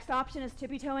 Next option is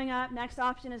tippy-toeing up. Next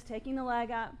option is taking the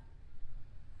leg up.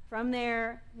 From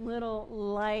there, little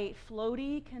light,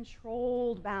 floaty,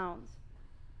 controlled bounds.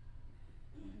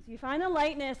 So you find the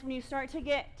lightness when you start to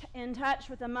get in touch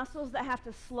with the muscles that have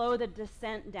to slow the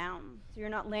descent down. So you're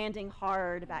not landing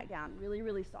hard back down. Really,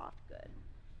 really soft. Good.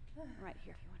 Right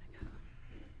here if you want to go.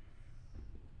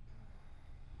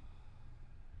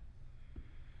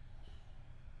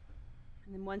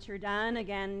 And then once you're done,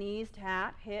 again, knees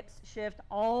tap, hips shift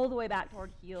all the way back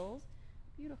toward heels.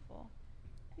 Beautiful.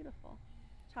 Beautiful.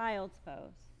 Child's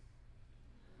pose.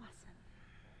 Awesome.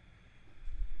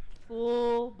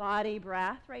 Full body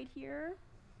breath right here.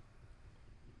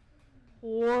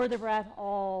 Pour the breath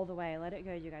all the way. Let it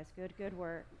go, you guys. Good, good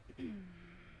work.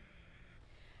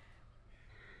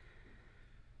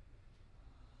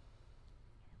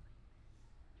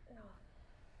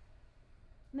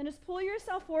 And then just pull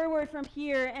yourself forward from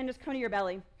here and just come to your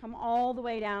belly. Come all the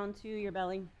way down to your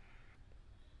belly.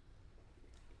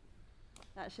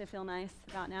 That should feel nice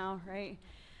about now, right?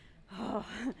 Oh.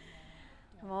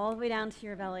 Come all the way down to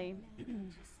your belly.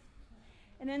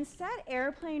 And then set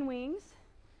airplane wings.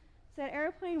 Set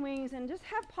airplane wings and just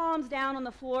have palms down on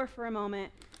the floor for a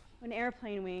moment in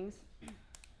airplane wings.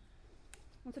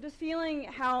 And so just feeling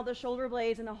how the shoulder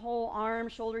blades and the whole arm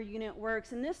shoulder unit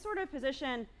works. In this sort of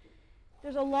position,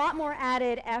 there's a lot more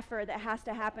added effort that has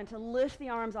to happen to lift the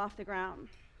arms off the ground.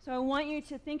 So I want you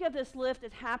to think of this lift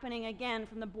as happening again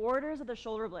from the borders of the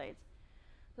shoulder blades.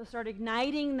 So start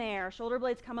igniting there. Shoulder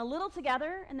blades come a little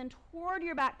together and then toward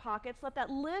your back pockets. Let that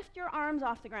lift your arms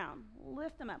off the ground.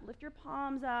 Lift them up. Lift your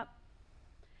palms up.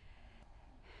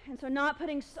 And so not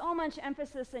putting so much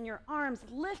emphasis in your arms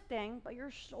lifting, but your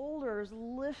shoulders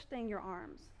lifting your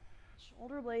arms.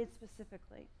 Shoulder blades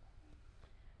specifically.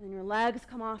 And then your legs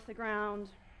come off the ground.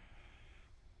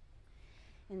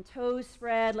 And toes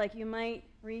spread like you might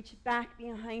reach back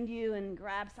behind you and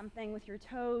grab something with your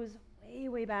toes way,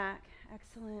 way back.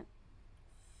 Excellent.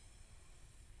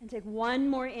 And take one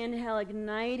more inhale,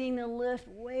 igniting the lift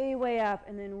way, way up,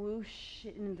 and then whoosh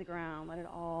it into the ground. Let it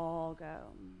all go.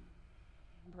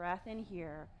 Breath in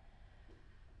here.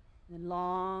 And then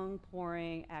long,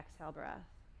 pouring exhale breath.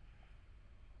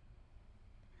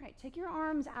 All right, take your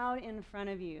arms out in front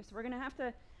of you. So we're going to have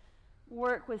to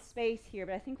work with space here,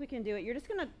 but I think we can do it. You're just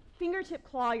going to fingertip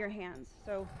claw your hands.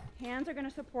 So hands are going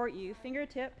to support you.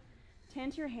 Fingertip,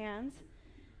 tent your hands.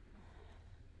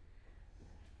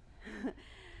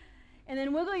 And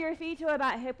then wiggle your feet to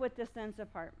about hip width distance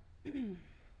apart.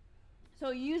 So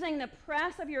using the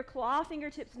press of your claw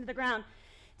fingertips into the ground,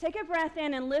 take a breath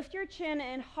in and lift your chin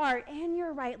and heart and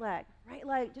your right leg. Right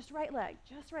leg, just right leg,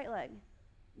 just right leg.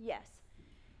 Yes.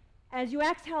 As you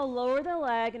exhale, lower the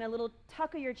leg and a little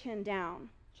tuck of your chin down.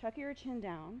 Chuck your chin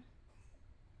down.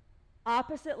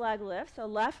 Opposite leg lift. So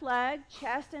left leg,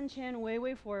 chest and chin way,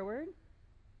 way forward.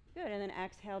 Good. And then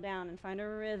exhale down and find a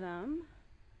rhythm.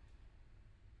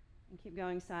 And keep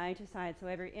going side to side. So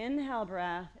every inhale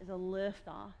breath is a lift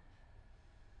off.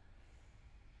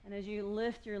 And as you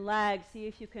lift your leg, see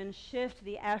if you can shift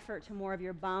the effort to more of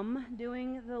your bum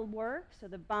doing the work. So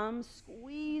the bum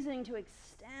squeezing to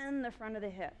extend the front of the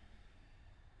hip.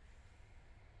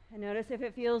 And notice if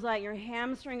it feels like your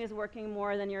hamstring is working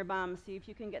more than your bum. See if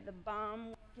you can get the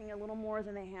bum working a little more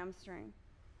than the hamstring.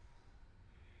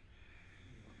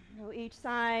 So each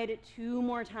side 2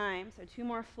 more times. So 2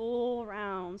 more full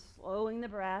rounds, slowing the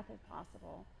breath if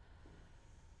possible.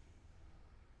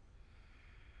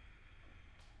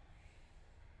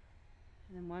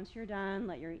 And then once you're done,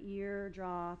 let your ear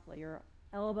drop, let your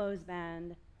elbows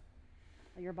bend,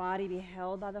 let your body be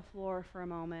held by the floor for a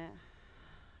moment.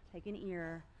 Take an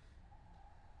ear.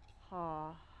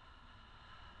 Paw.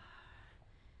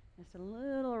 Just a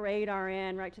little radar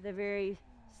in right to the very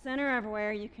center of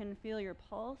where you can feel your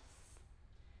pulse.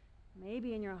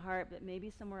 Maybe in your heart, but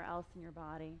maybe somewhere else in your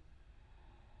body.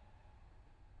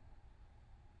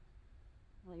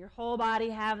 Let your whole body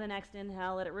have the next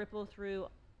inhale. Let it ripple through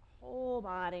whole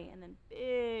body, and then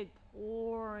big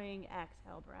pouring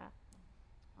exhale breath.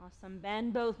 Awesome.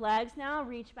 Bend both legs now.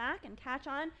 Reach back and catch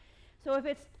on. So if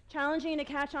it's challenging to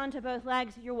catch on to both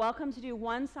legs, you're welcome to do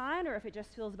one side, or if it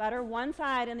just feels better, one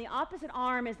side, and the opposite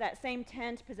arm is that same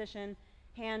tent position,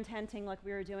 hand tenting like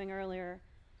we were doing earlier.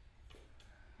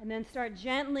 And then start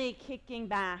gently kicking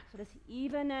back. So this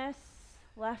evenness,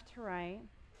 left to right.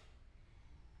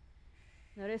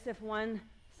 Notice if one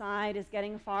side is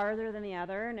getting farther than the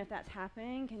other, and if that's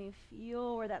happening, can you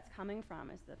feel where that's coming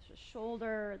from? Is the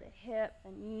shoulder, the hip,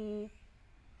 the knee?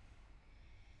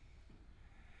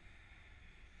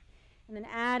 And then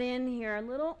add in here a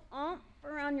little ump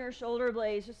around your shoulder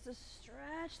blades just to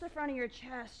stretch the front of your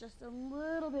chest just a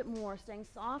little bit more, staying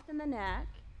soft in the neck.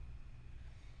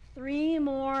 3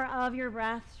 more of your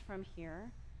breaths from here.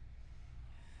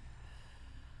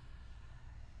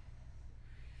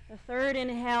 The third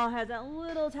inhale has a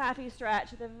little taffy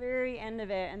stretch at the very end of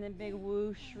it, and then big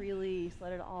whoosh release.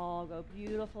 Let it all go.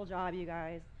 Beautiful job, you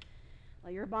guys.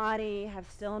 Let your body have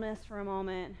stillness for a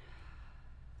moment.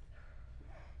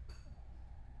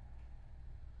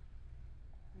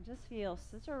 And just feel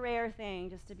such a rare thing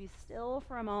just to be still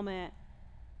for a moment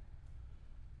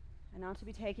and not to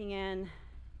be taking in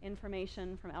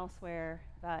information from elsewhere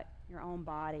but your own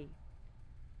body.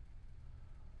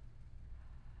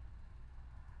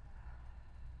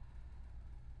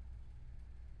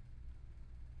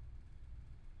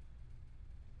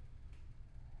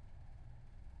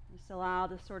 Just allow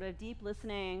this sort of deep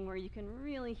listening where you can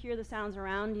really hear the sounds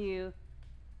around you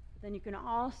then you can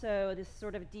also, this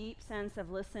sort of deep sense of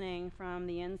listening from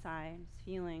the inside,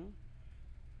 feeling.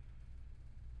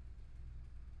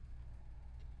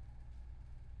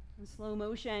 In slow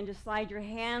motion, just slide your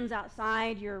hands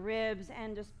outside your ribs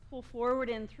and just pull forward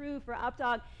and through for up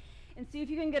dog. And see if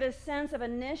you can get a sense of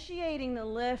initiating the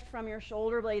lift from your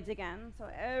shoulder blades again. So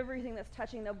everything that's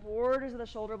touching the borders of the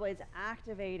shoulder blades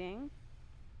activating.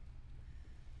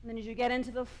 And then as you get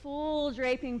into the full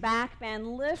draping back bend,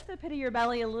 lift the pit of your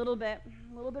belly a little bit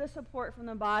of support from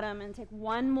the bottom, and take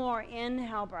one more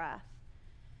inhale breath.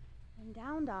 And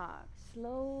down dog,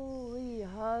 slowly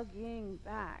hugging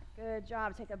back. Good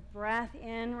job. Take a breath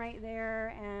in right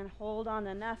there and hold on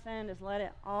to nothing. Just let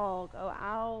it all go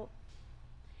out.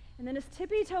 And then just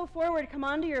tippy toe forward, come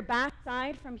onto your back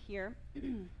side from here.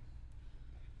 Come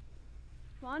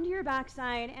onto your back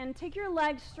side and take your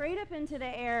legs straight up into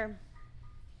the air.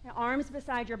 Arms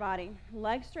beside your body,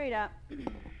 legs straight up,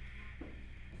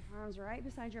 arms right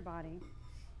beside your body.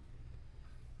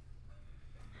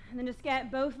 And then just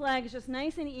get both legs just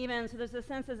nice and even, so there's a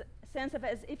sense of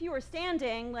as if you were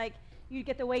standing, like you'd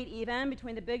get the weight even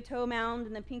between the big toe mound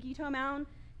and the pinky toe mound.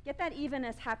 Get that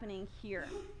evenness happening here.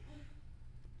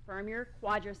 Firm your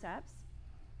quadriceps.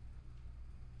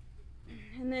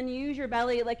 And then use your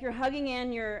belly like you're hugging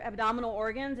in your abdominal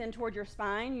organs in toward your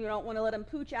spine. You don't want to let them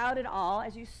pooch out at all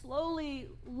as you slowly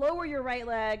lower your right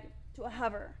leg to a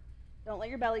hover. Don't let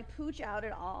your belly pooch out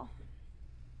at all.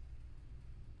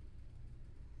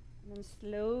 And then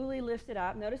slowly lift it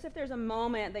up. Notice if there's a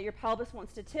moment that your pelvis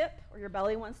wants to tip or your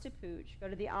belly wants to pooch. Go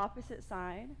to the opposite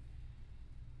side.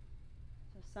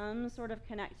 So some sort of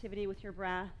connectivity with your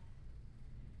breath.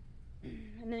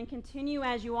 And then continue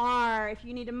as you are. If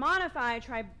you need to modify,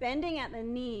 try bending at the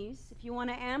knees. If you want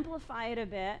to amplify it a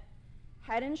bit,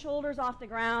 head and shoulders off the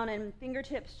ground and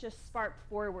fingertips just spark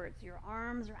forwards. Your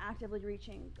arms are actively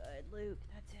reaching. Good, Luke.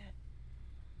 That's it.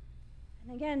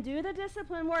 And again, do the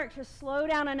discipline work to slow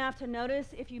down enough to notice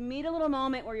if you meet a little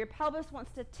moment where your pelvis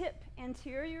wants to tip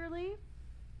anteriorly,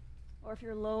 or if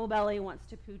your low belly wants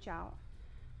to pooch out,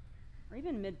 or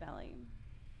even mid-belly.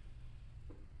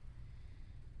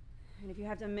 And if you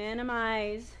have to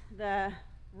minimize the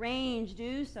range,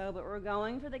 do so, but we're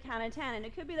going for the count of 10. And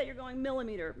it could be that you're going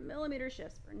millimeter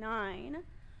shifts for 9.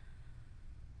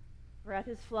 Breath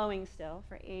is flowing still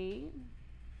for 8,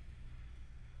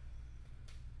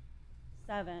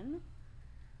 7,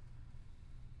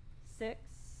 6,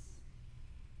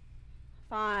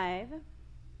 5,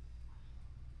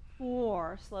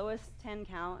 4, slowest 10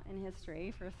 count in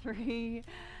history for 3,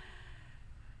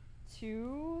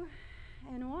 2,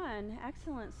 and 1.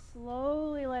 Excellent.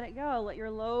 Slowly let it go. Let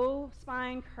your low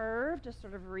spine curve just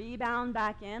sort of rebound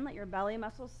back in. Let your belly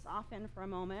muscles soften for a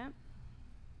moment.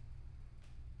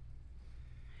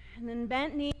 And then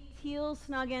bent knees, heels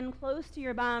snug in close to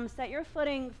your bum. Set your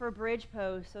footing for bridge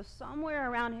pose. So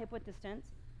somewhere around hip width distance.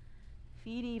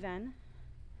 Feet even.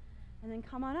 And then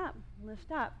come on up.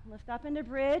 Lift up. Lift up into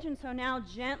bridge. And so now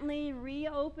gently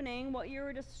reopening what you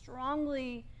were just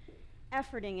strongly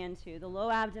efforting into, the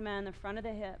low abdomen, the front of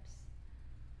the hips.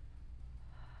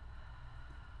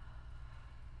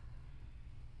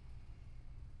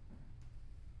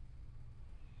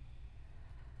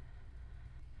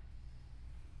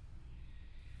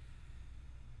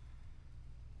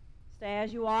 Stay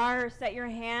as you are, set your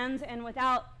hands, and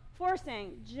without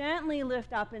forcing, gently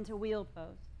lift up into wheel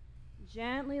pose.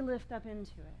 Gently lift up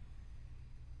into it.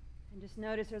 And just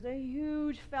notice there's a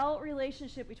huge felt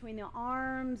relationship between the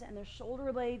arms and the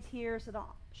shoulder blades here. So the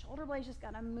shoulder blades just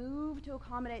got to move to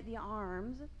accommodate the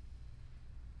arms.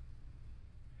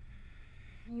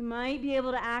 You might be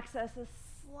able to access a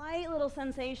slight little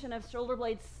sensation of shoulder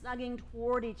blades snugging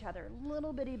toward each other.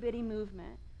 Little bitty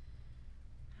movement.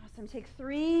 Awesome. Take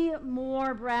 3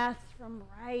 more breaths from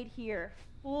right here.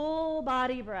 Full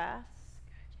body breaths.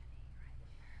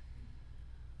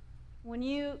 When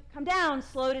you come down,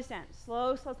 slow descent.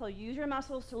 Slow. Use your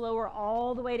muscles to lower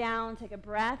all the way down. Take a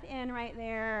breath in right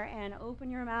there and open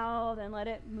your mouth and let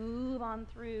it move on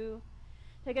through.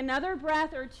 Take another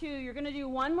breath or 2. You're going to do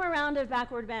one more round of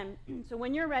backward bend. So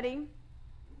when you're ready,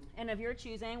 and of your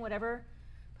choosing, whatever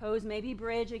pose, maybe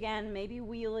bridge again, maybe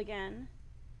wheel again.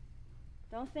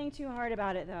 Don't think too hard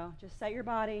about it though. Just set your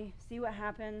body, see what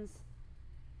happens.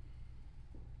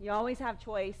 You always have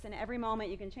choice, and every moment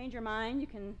you can change your mind. You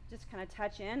can just kind of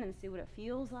touch in and see what it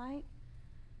feels like.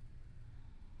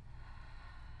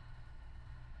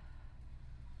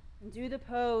 And do the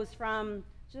pose from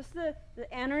just the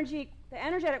energetic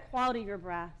quality of your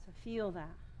breath. So feel that.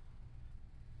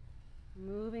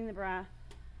 Moving the breath.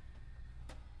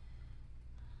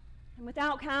 And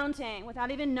without counting,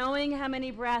 without even knowing how many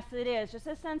breaths it is, just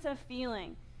a sense of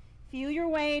feeling. Feel your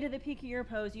way to the peak of your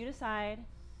pose. You decide.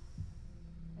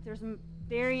 If there's some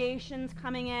variations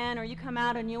coming in or you come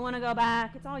out and you want to go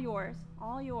back, it's all yours.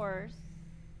 All yours.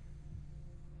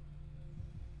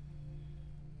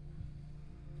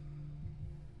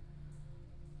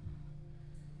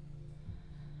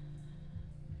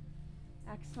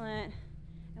 Excellent.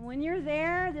 And when you're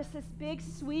there, there's this big,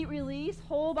 sweet release,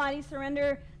 whole body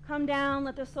surrender. Come down,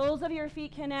 let the soles of your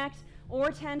feet connect,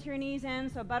 or tent your knees in,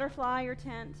 so butterfly or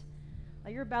tent.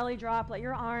 Let your belly drop, let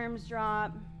your arms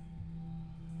drop.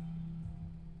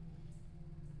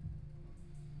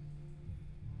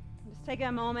 Just take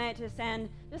a moment to send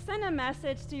a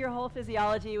message to your whole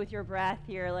physiology with your breath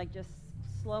here, like just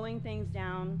slowing things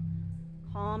down,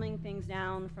 calming things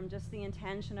down from just the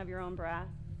intention of your own breath.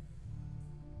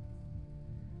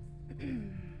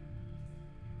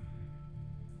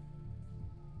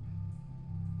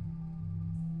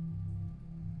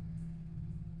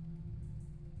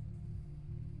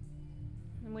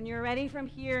 And when you're ready from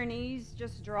here, knees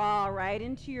just draw right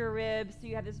into your ribs. So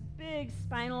you have this big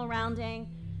spinal rounding.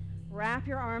 Wrap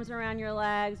your arms around your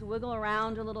legs, wiggle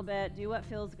around a little bit, do what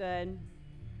feels good.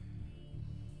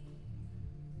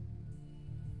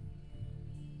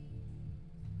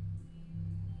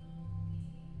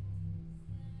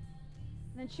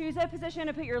 Then choose a position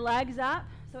to put your legs up.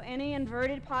 So any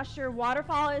inverted posture,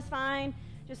 waterfall is fine.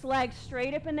 Just legs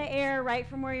straight up in the air right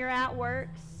from where you're at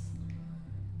works.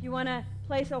 If you want to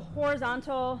place a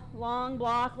horizontal long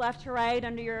block left to right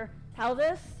under your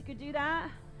pelvis, you could do that.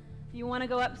 If you want to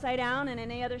go upside down in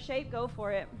any other shape, go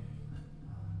for it.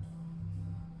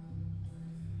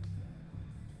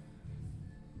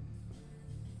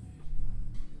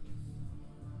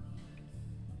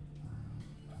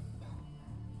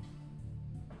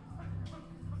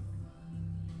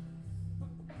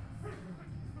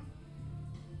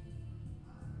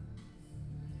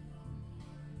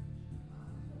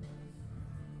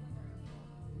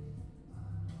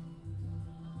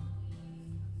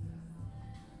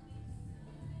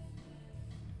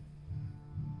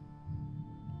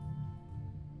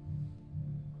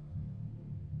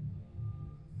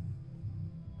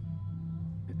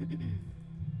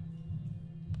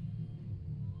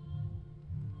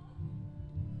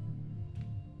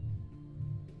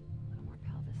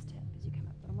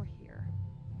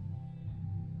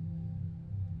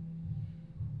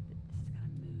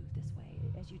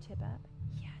 You tip up.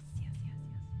 Yes.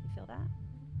 You feel that?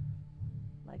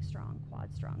 Legs strong,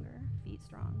 quads stronger, feet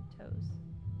strong, toes.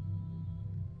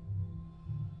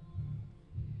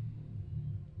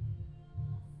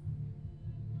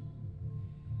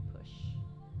 Push.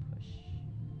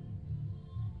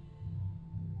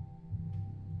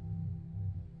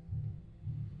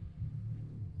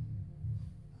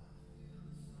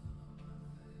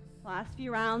 Last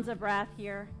few rounds of breath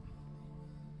here.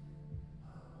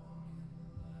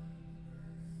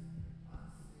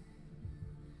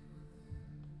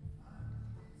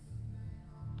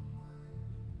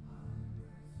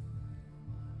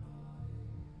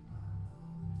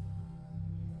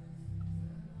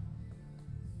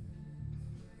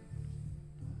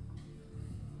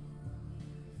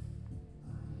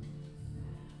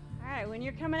 When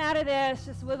you're coming out of this,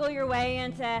 just wiggle your way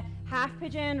into half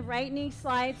pigeon, right knee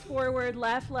slides forward,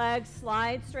 left leg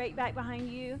slides straight back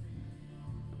behind you.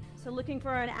 So looking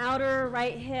for an outer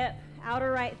right hip,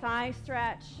 outer right thigh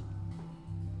stretch.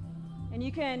 And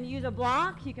you can use a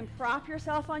block, you can prop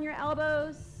yourself on your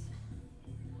elbows.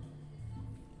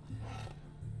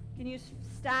 You can use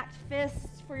stacked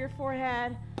fists for your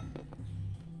forehead.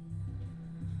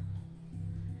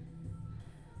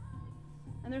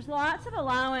 And there's lots of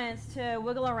allowance to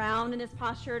wiggle around in this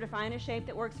posture to find a shape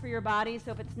that works for your body.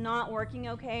 So if it's not working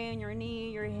okay in your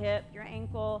knee, your hip, your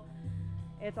ankle,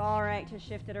 it's all right to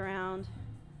shift it around. Awesome.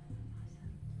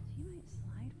 So you might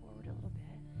slide forward a little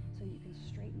bit so you can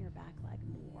straighten your back leg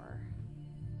more.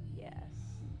 Yes.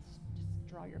 Just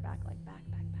draw your back leg back.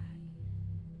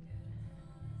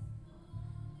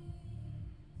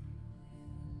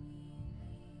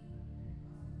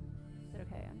 Is it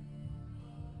okay?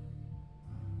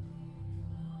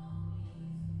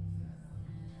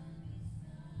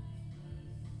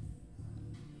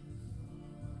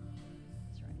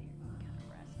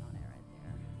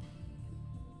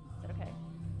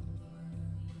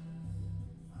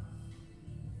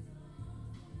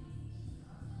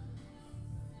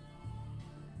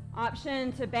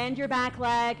 Option to bend your back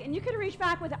leg, and you could reach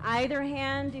back with either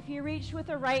hand. If you reach with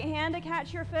the right hand to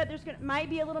catch your foot, might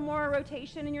be a little more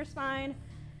rotation in your spine.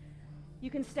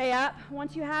 You can stay up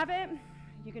once you have it.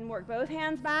 You can work both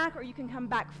hands back, or you can come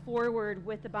back forward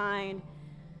with the bind.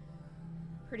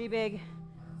 Pretty big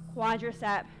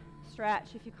quadricep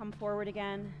stretch if you come forward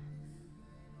again.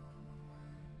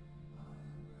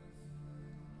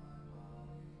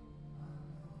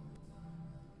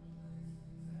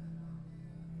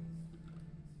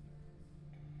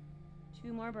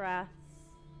 Two more breaths.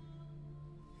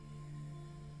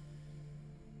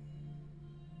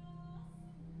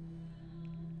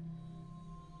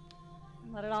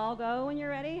 Let it all go when you're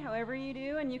ready, however you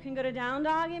do, and you can go to down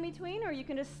dog in between, or you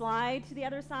can just slide to the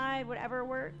other side, whatever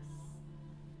works.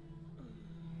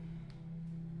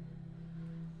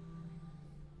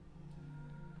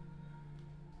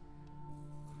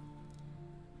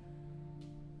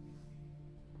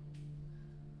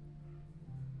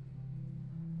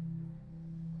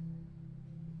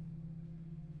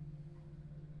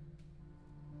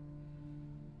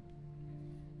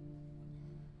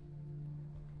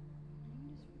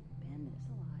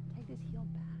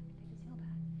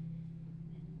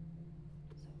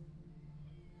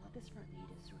 This front knee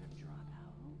to sort of drop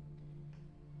out.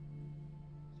 Yes,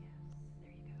 there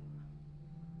you go.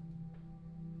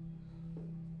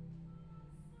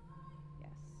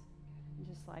 Yes, and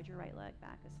just slide your right leg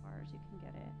back as far as you can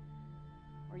get it.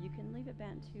 Or you can leave it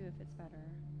bent too if it's better.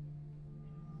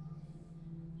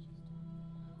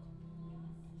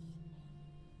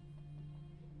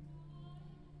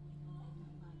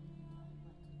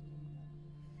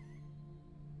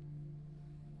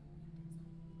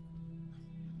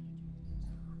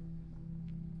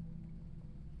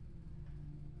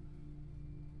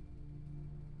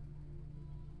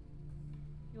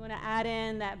 You want to add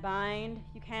in that bind,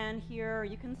 you can here, or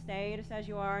you can stay just as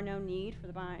you are, no need for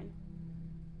the bind.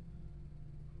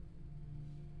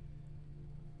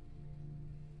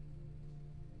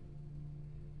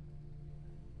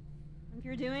 If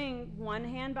you're doing one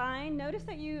hand bind, notice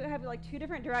that you have like two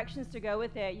different directions to go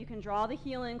with it. You can draw the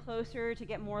heel in closer to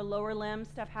get more lower limb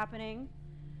stuff happening,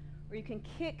 or you can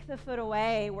kick the foot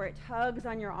away where it tugs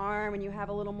on your arm and you have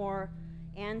a little more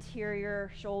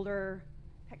anterior shoulder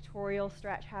pectoral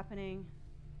stretch happening.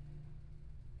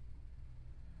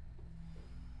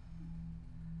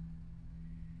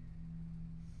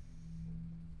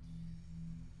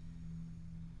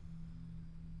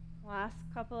 Last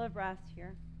couple of breaths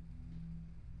here.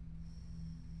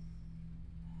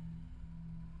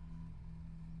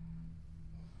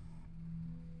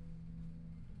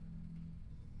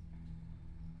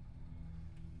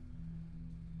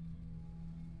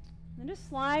 And just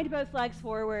slide both legs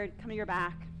forward, come to your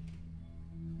back.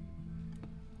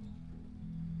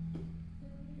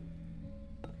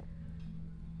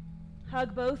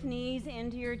 Hug both knees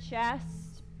into your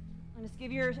chest. And just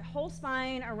give your whole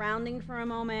spine a rounding for a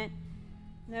moment.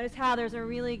 Notice how there's a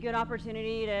really good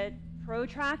opportunity to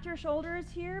protract your shoulders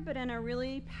here, but in a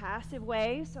really passive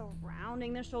way. So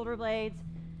rounding the shoulder blades,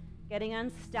 getting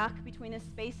unstuck between the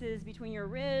spaces between your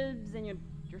ribs and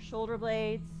your shoulder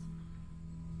blades.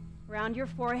 Round your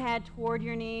forehead toward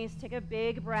your knees. Take a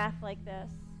big breath like this.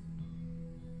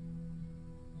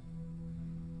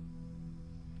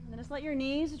 And then just let your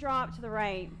knees drop to the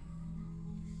right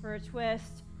for a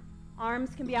twist. Arms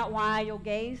can be out wide. You'll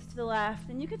gaze to the left.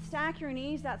 And you could stack your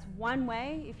knees. That's one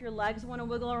way. If your legs want to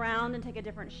wiggle around and take a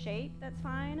different shape, that's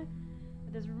fine.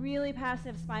 But this really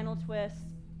passive spinal twist,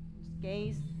 just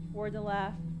gaze toward the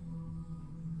left.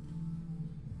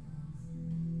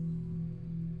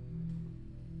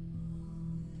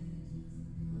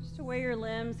 To where your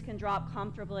limbs can drop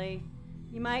comfortably.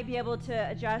 You might be able to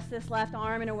adjust this left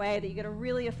arm in a way that you get a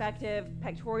really effective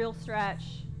pectoral stretch,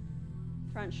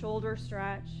 front shoulder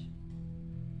stretch.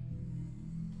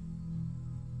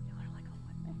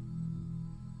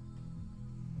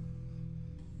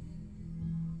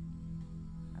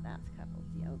 Now that's couples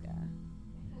yoga.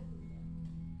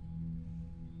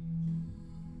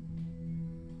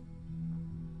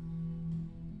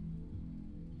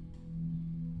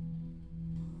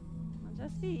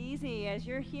 Just be easy. As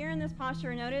you're here in this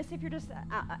posture, notice if you're just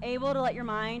able to let your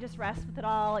mind just rest with it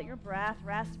all, let your breath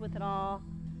rest with it all.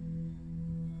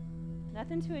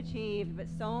 Nothing to achieve, but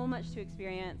so much to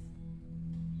experience.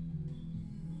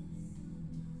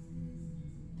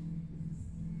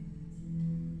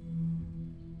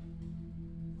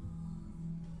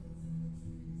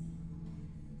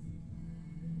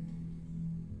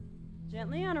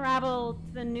 Gently unravel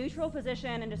to the neutral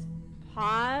position and just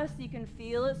pause so you can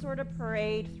feel it sort of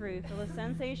parade through. Feel the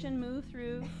sensation move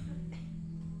through.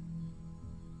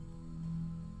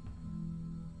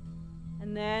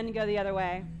 And then go the other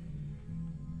way.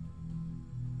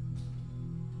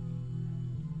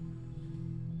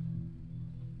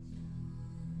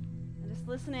 And just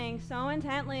listening so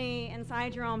intently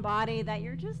inside your own body that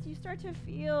you start to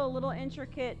feel little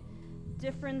intricate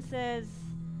differences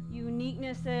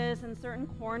uniquenesses in certain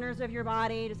corners of your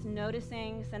body, just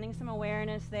noticing, sending some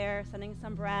awareness there, sending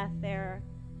some breath there.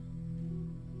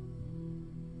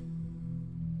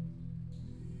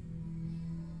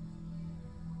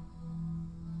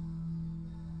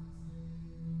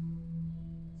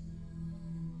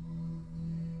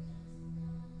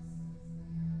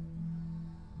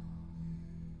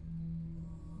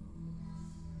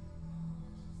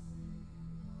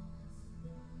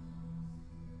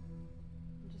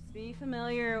 Be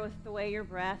familiar with the way your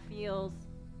breath feels,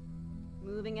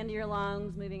 moving into your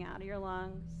lungs, moving out of your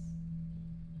lungs.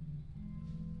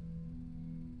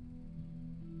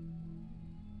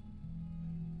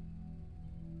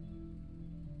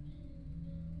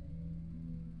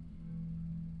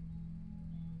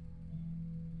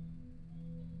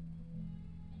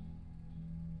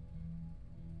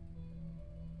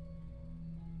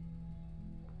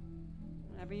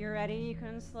 Whenever you're ready, you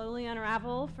can slowly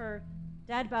unravel for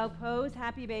dead bow pose,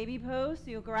 happy baby pose.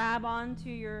 So you'll grab onto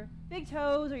your big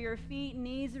toes or your feet,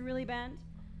 knees are really bent.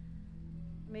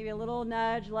 Maybe a little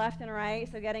nudge left and right,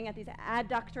 so getting at these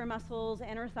adductor muscles,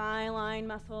 inner thigh line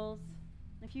muscles.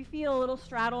 If you feel a little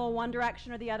straddle one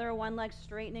direction or the other, one leg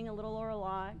straightening a little or a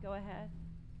lot, go ahead.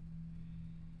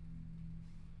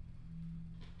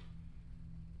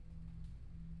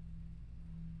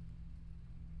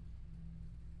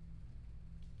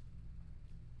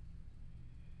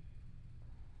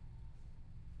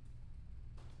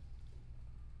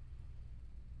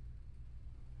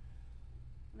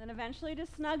 Then eventually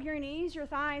just snug your knees, your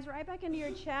thighs right back into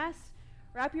your chest.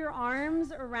 Wrap your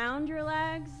arms around your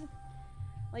legs.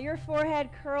 Let your forehead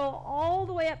curl all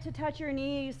the way up to touch your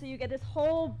knees so you get this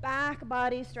whole back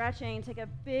body stretching. Take a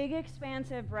big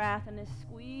expansive breath in this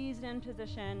squeezed in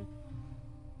position.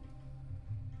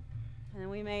 And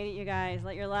then we made it, you guys.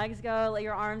 Let your legs go, let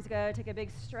your arms go. Take a big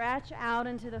stretch out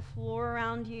into the floor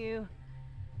around you.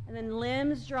 And then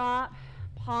limbs drop,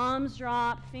 palms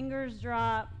drop, fingers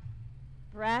drop.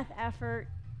 Breath, effort,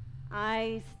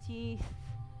 eyes, teeth.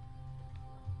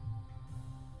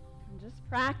 And just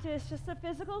practice just a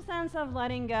physical sense of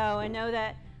letting go, and know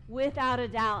that without a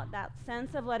doubt, that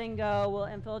sense of letting go will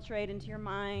infiltrate into your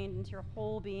mind, into your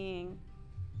whole being.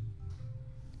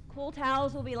 Cool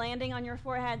towels will be landing on your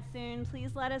forehead soon.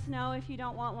 Please let us know if you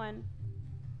don't want one.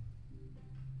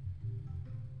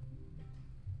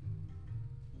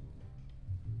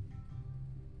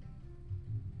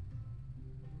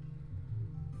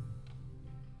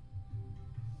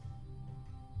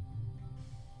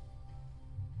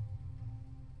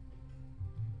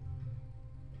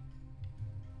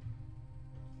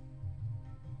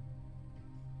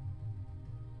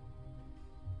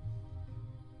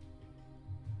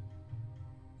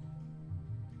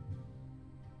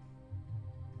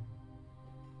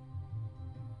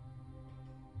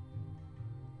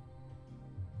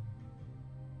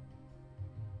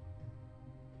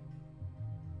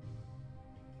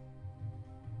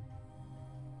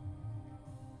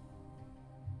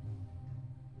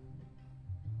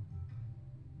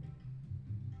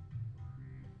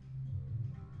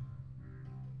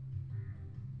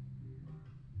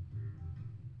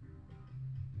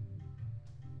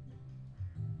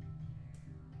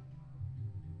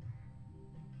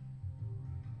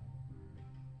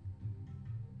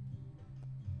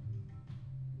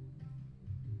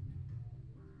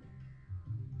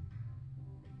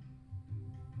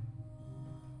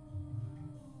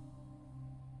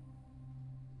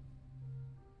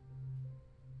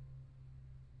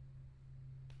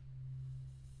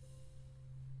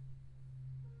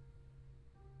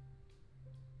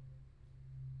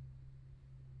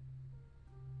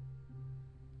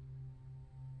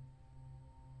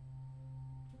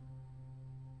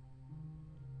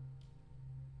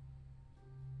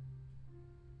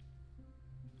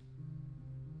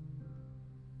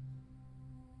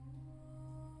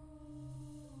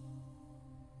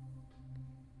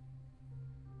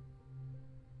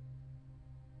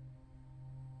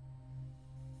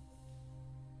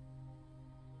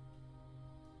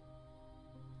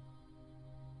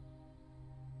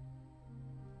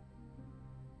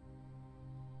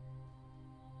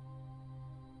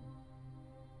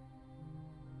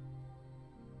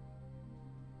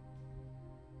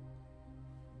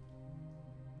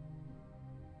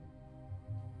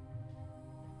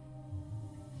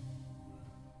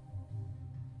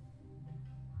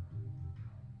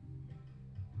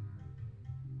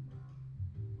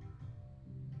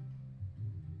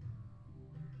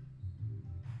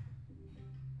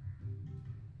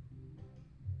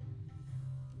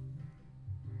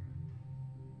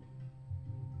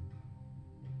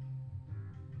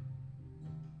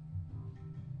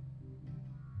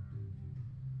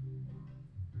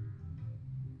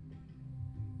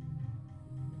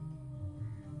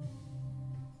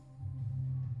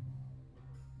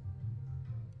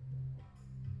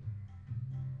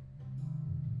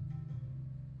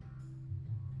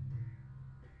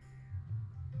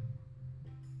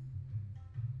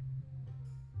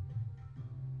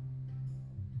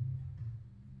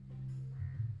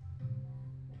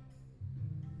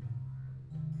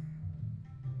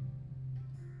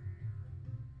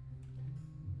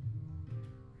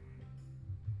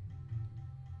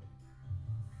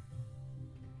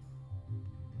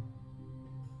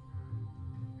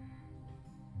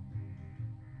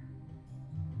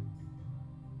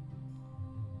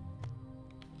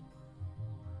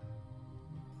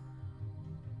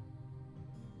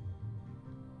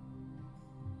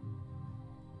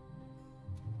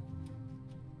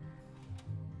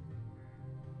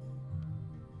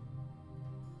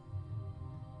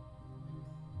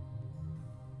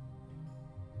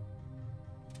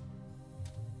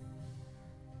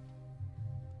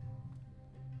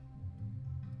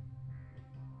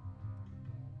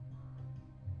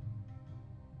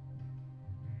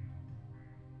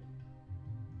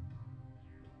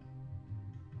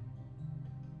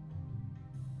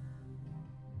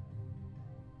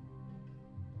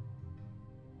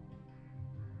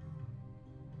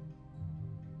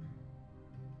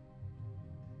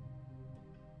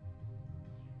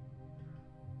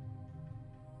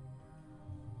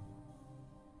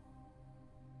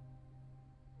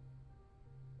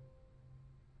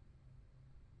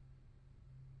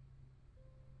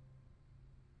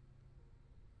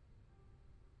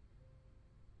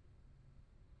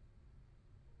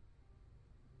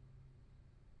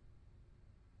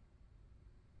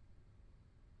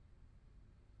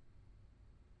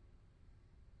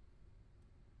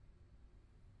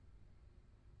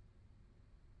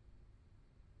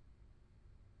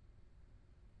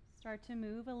 Start to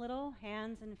move a little,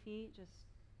 hands and feet, just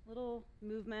little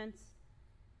movements.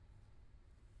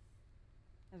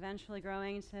 Eventually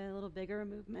growing to little bigger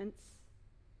movements.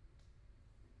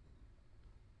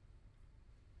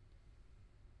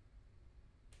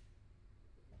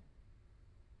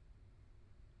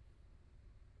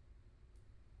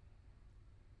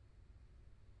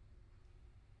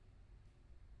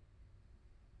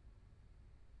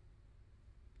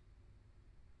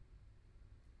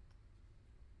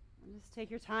 And just take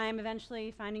your time,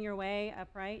 eventually finding your way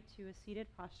upright to a seated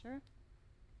posture.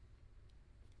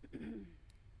 And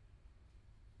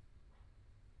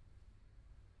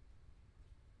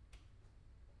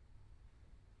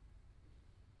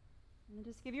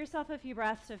just give yourself a few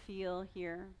breaths to feel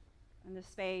here in the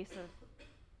space of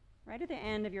right at the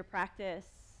end of your practice.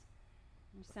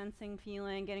 You're sensing,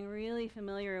 feeling, getting really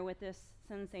familiar with this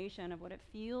sensation of what it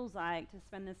feels like to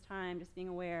spend this time just being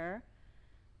aware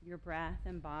of your breath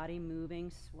and body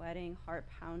moving, sweating, heart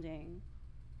pounding.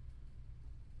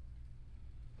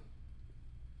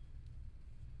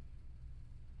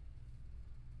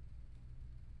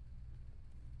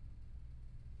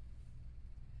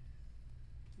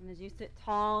 And as you sit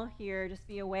tall here, just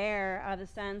be aware of the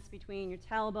sense between your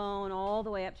tailbone all the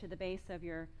way up to the base of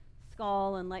your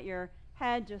skull, and let your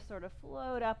head just sort of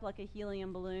float up like a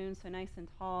helium balloon, so nice and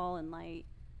tall and light.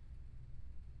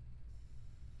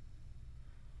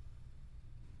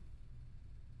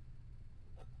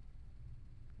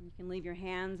 You can leave your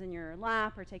hands in your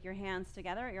lap or take your hands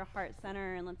together at your heart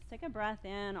center, and let's take a breath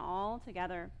in all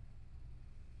together.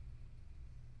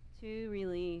 To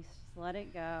release, just let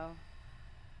it go.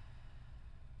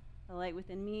 The light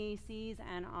within me sees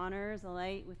and honors the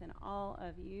light within all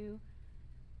of you.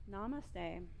 Namaste.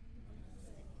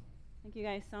 Thank you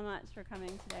guys so much for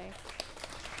coming today.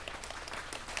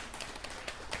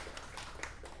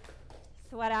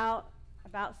 Sweat out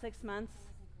about 6 months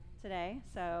today,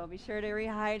 so be sure to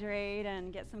rehydrate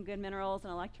and get some good minerals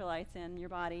and electrolytes in your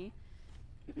body.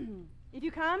 If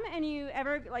you come and you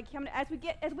ever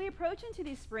as we approach into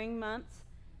these spring months,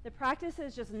 the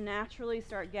practices just naturally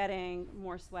start getting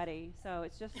more sweaty. So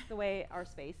it's just the way our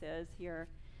space is here.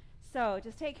 So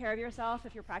just take care of yourself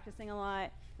if you're practicing a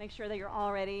lot. Make sure that you're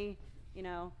already,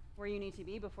 where you need to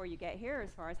be before you get here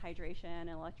as far as hydration and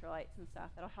electrolytes and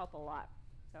stuff. That'll help a lot.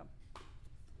 So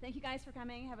thank you guys for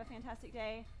coming. Have a fantastic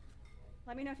day.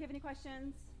 Let me know if you have any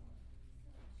questions.